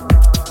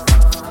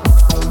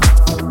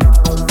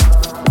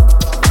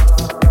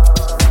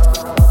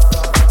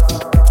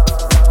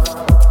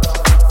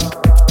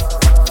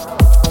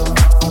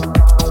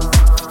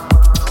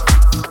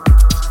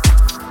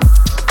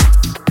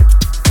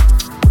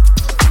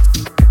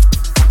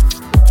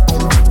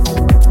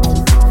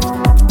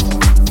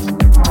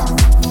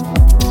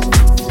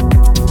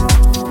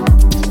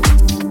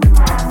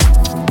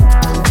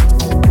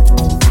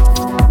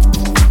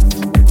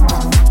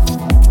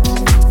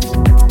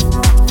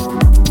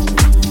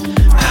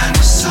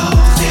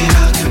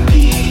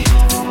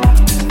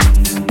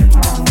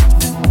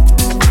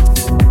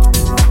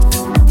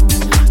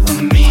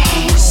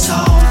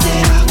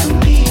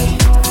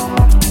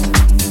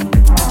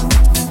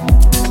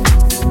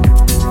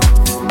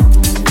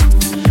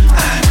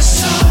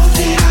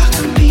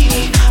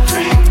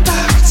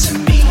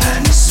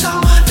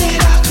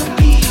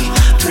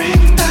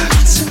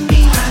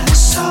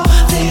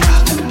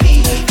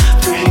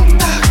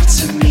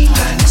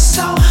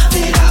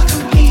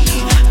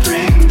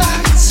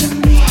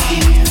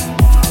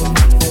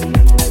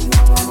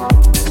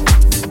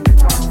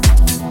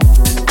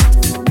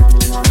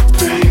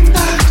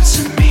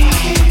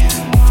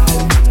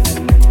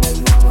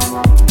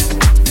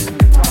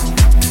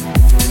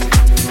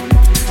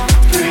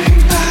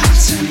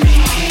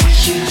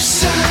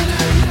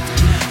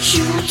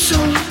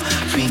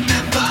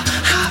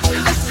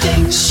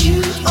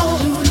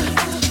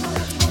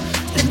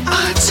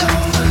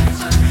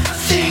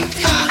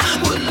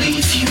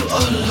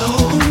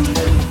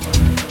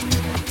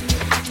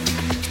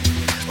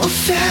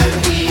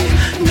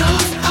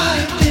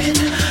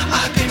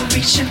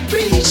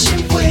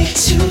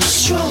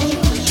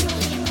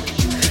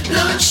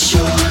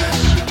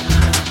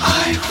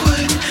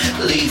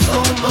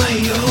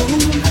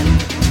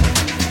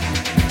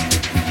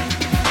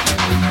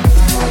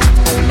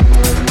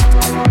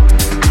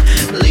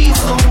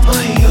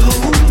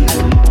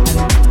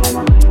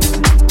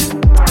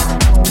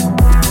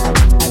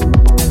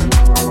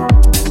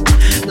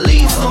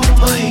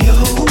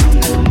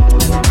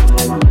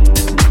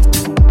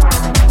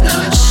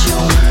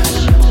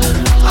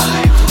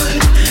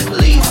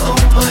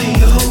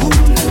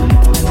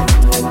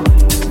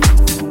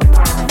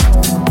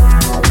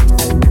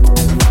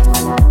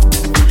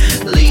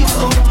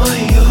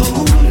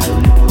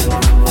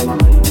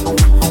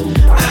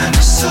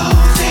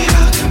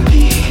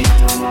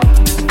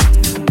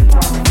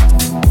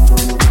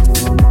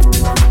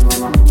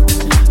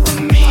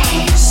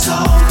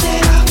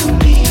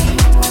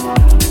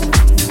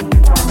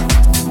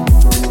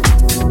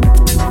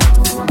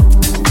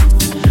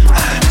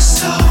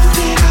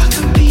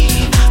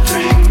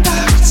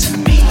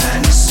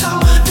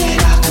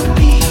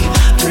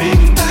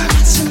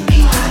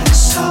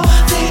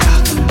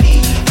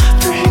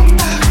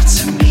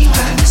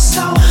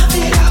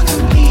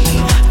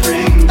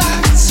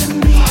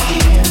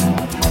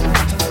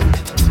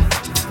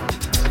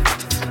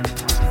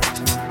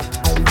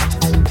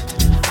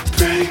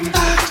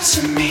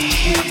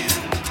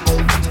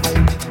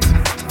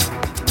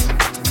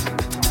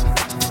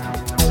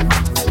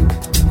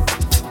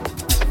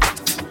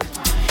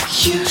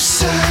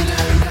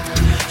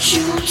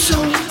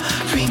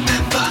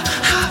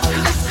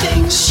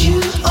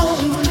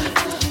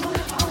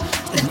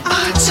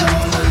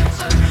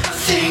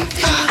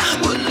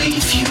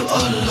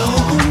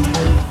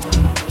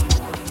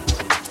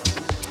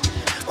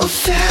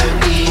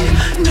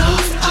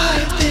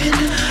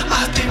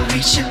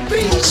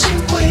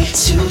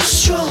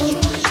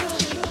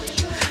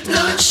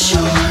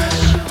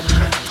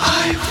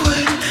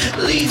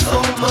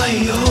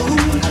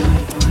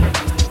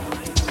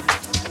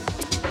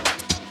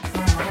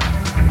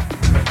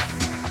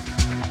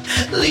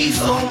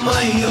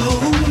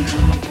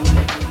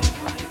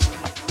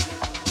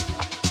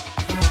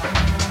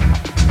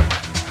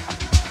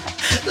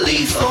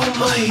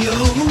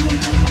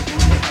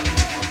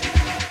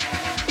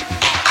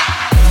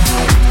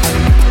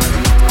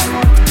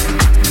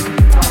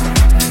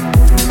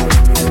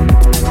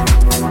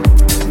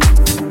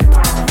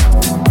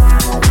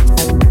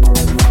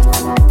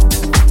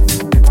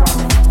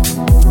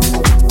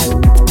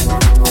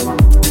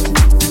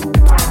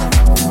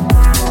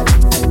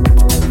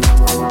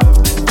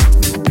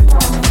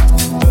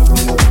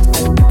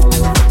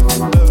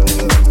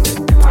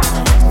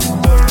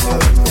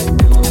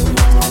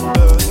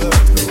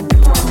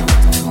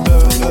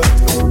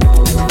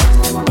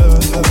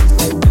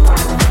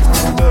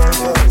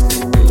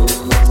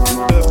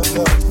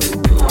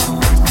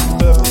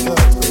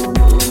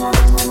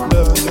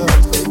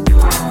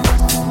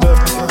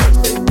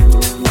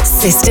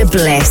 Sister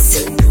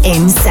Bliss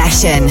in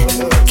session.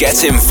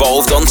 Get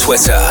involved on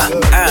Twitter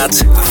at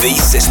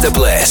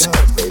 @TheSisterBliss.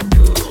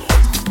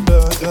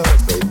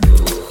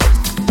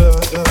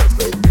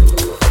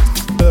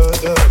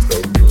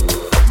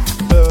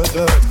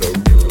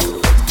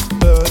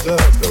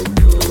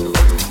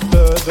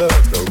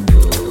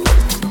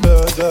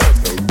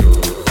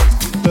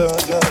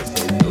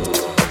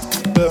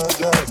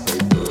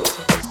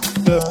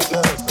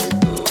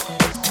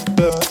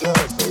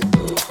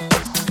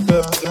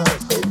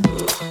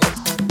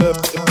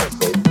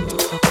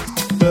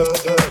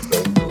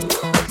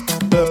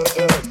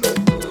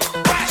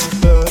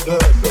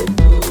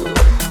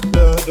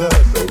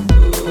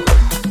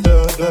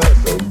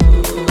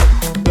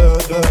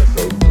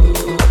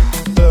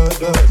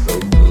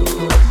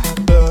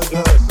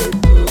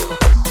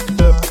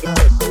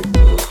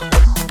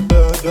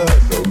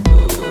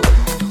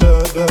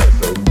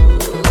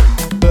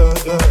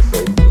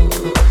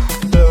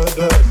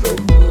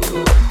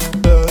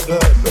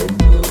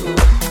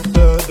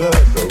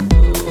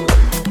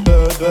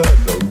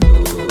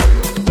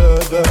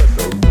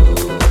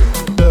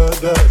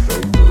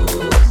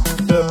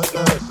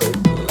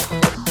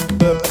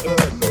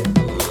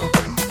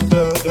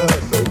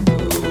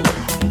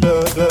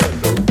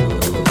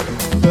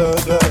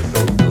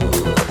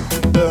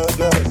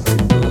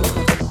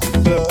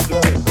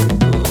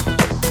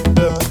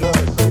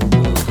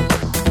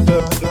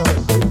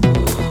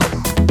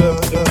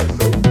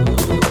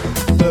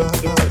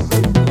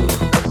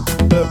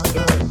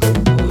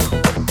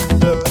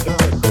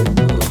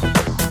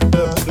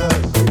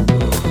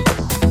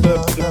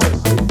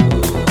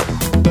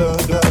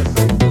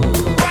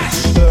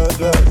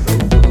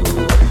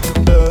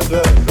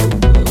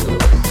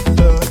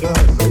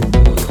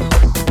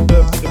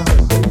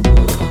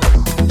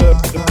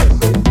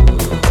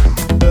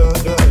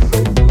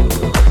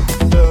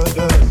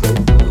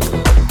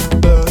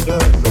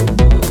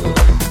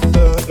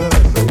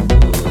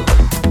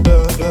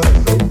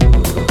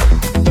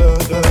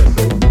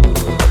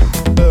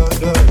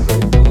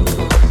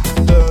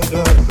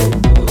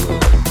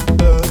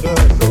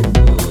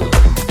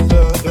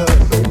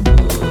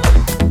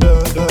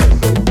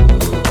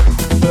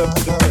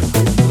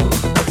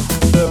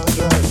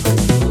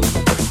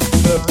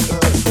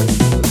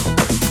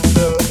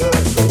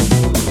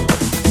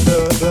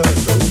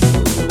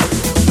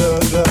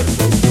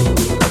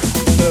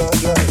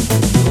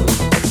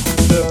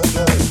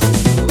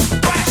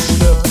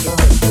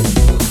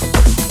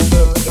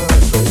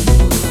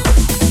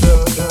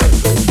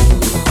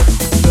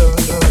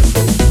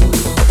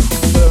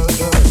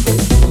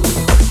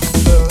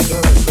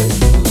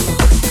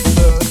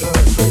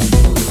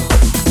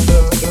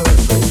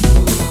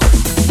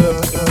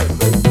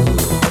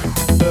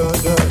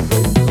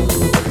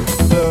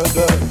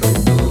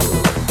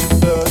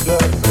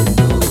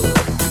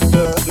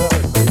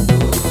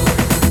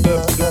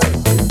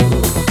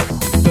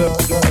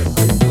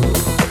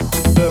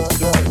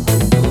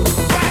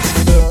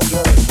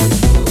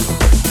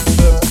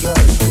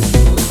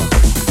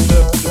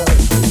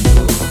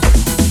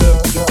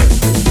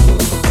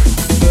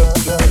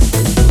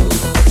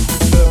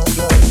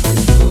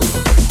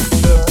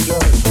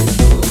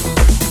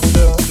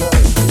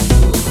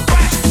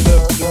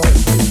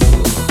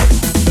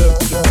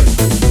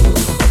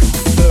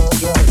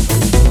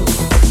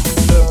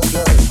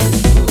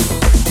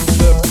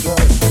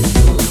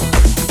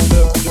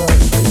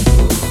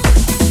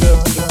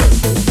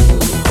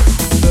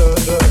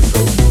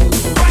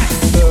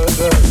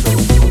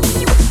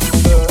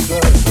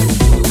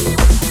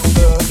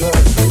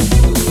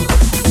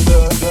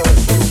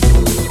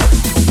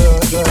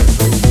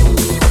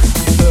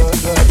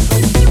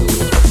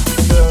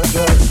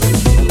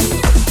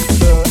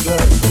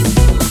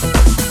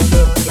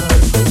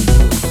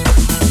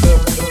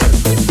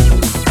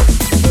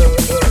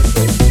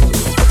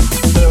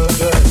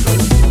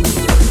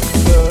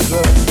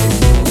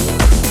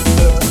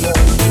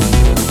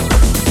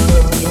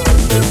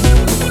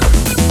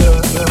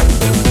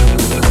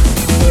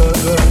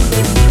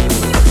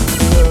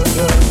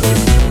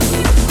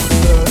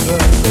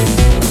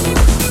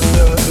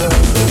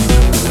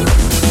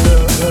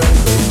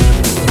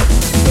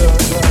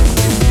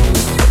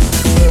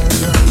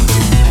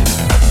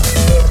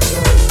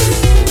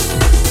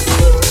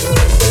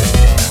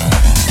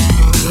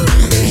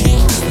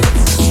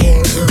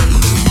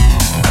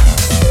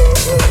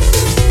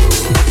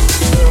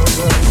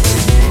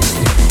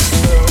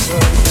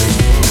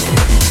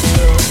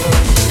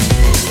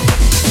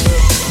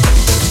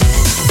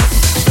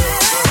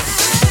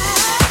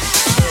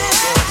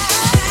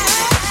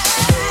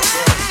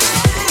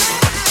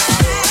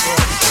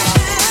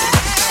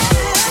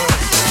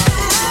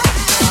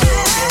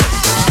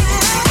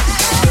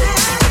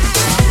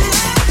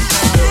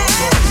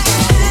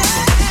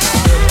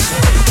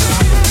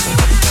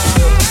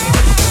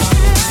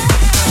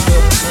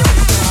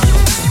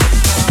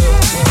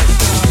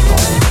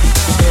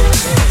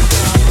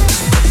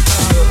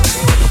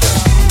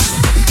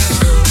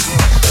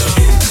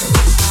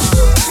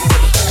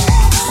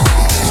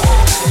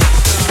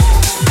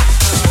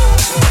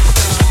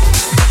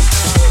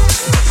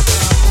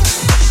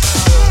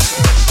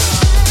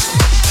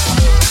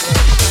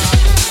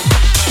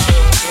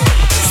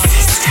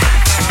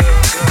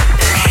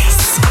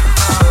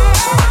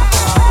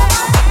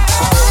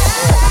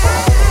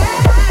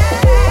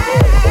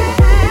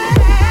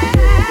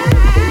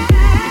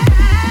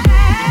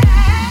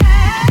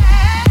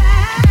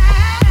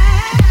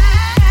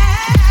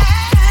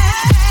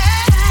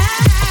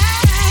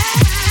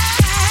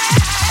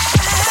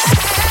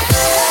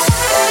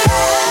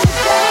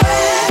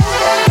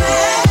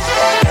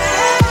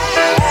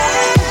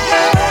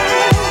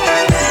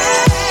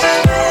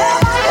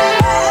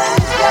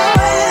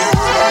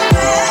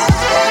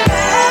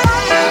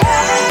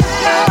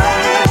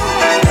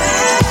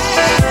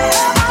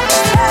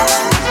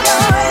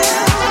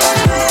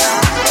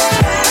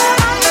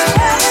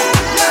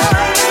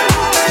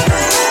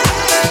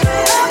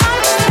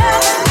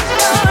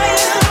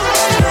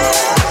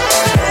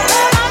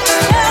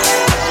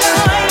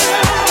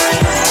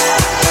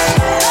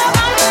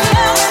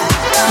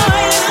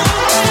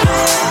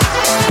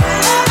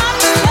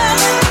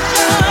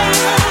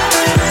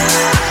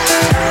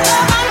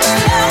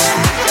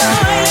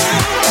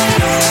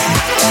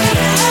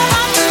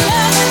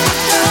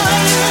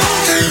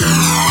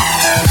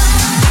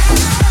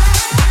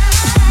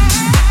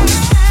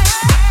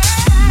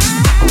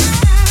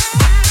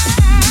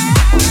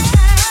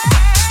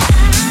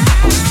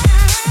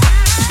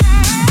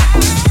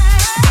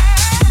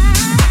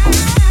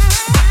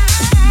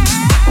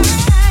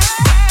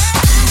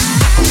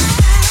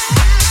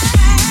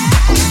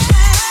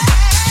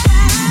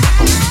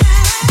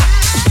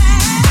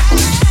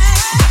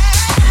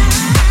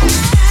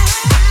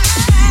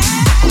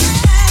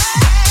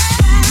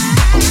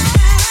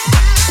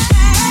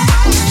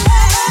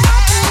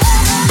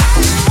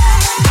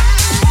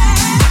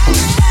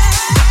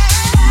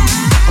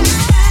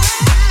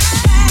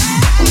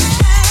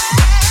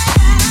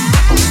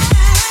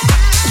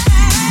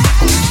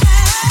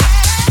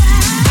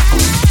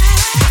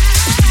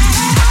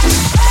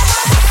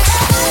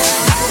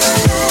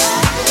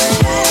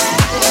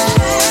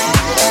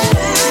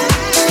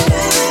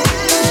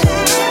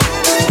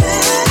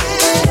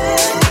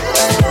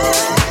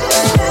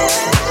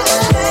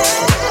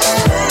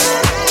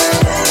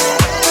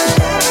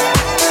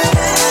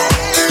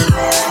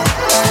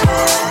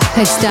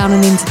 Heads down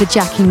and into the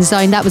jacking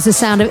zone. That was the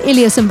sound of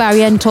Ilias and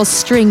Barrientos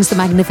Strings, the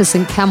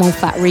magnificent Camel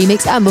Fat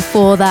remix. And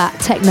before that,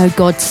 techno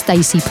god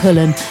Stacey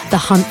Pullen, The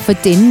Hunt for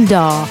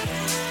Dindar.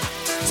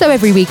 So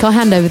every week I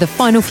hand over the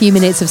final few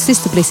minutes of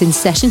Sister Bliss in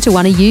session to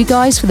one of you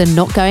guys for the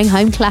Not Going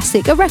Home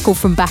classic, a record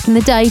from back in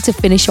the day to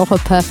finish off a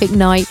perfect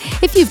night.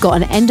 If you've got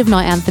an end of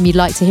night anthem you'd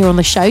like to hear on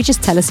the show,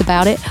 just tell us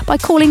about it by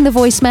calling the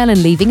voicemail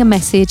and leaving a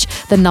message.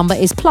 The number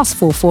is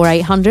 +44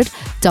 800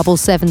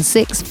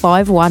 776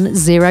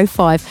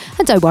 5105.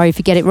 And don't worry if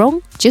you get it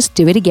wrong, just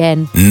do it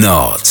again.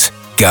 Not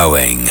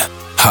Going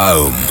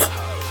Home.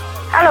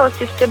 Hello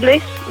Sister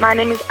Bliss, my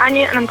name is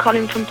Anya and I'm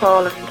calling from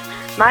Poland.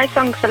 My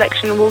song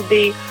selection will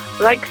be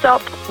Legs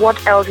Up,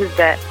 What Else Is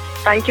There?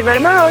 Thank you very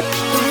much.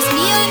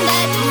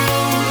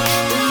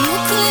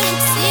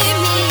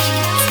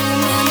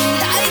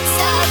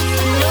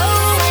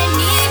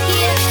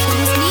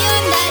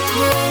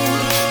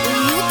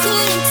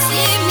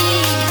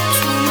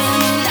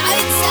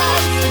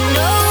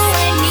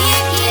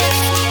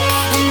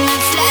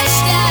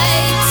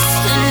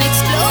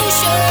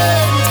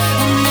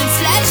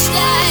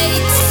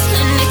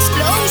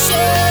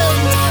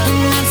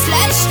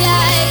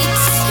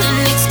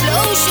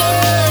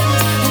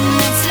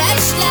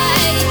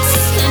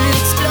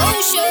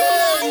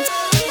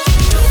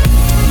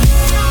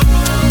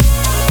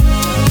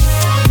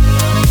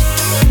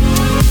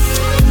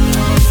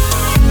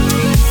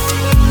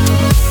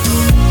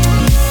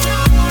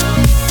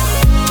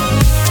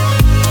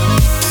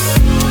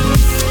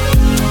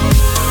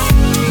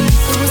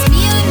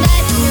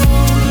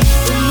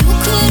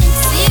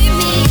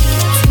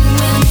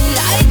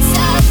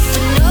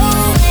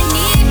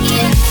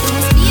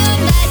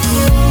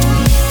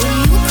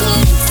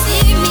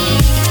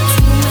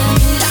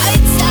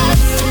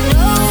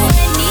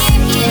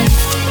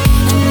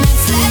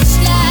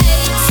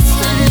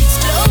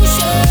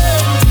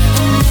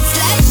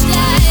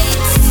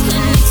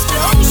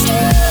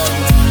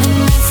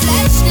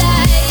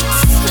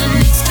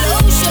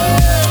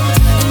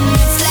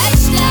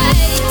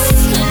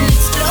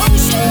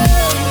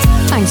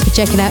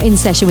 Checking out In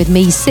Session with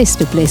me,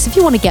 Sister Bliss. If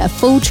you want to get a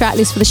full track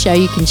list for the show,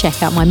 you can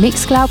check out my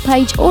Mixcloud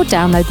page or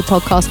download the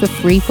podcast for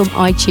free from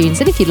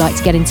iTunes. And if you'd like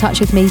to get in touch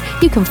with me,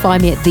 you can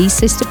find me at The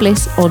Sister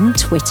Bliss on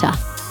Twitter.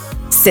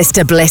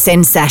 Sister Bliss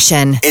In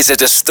Session is a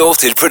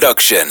Distorted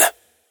production.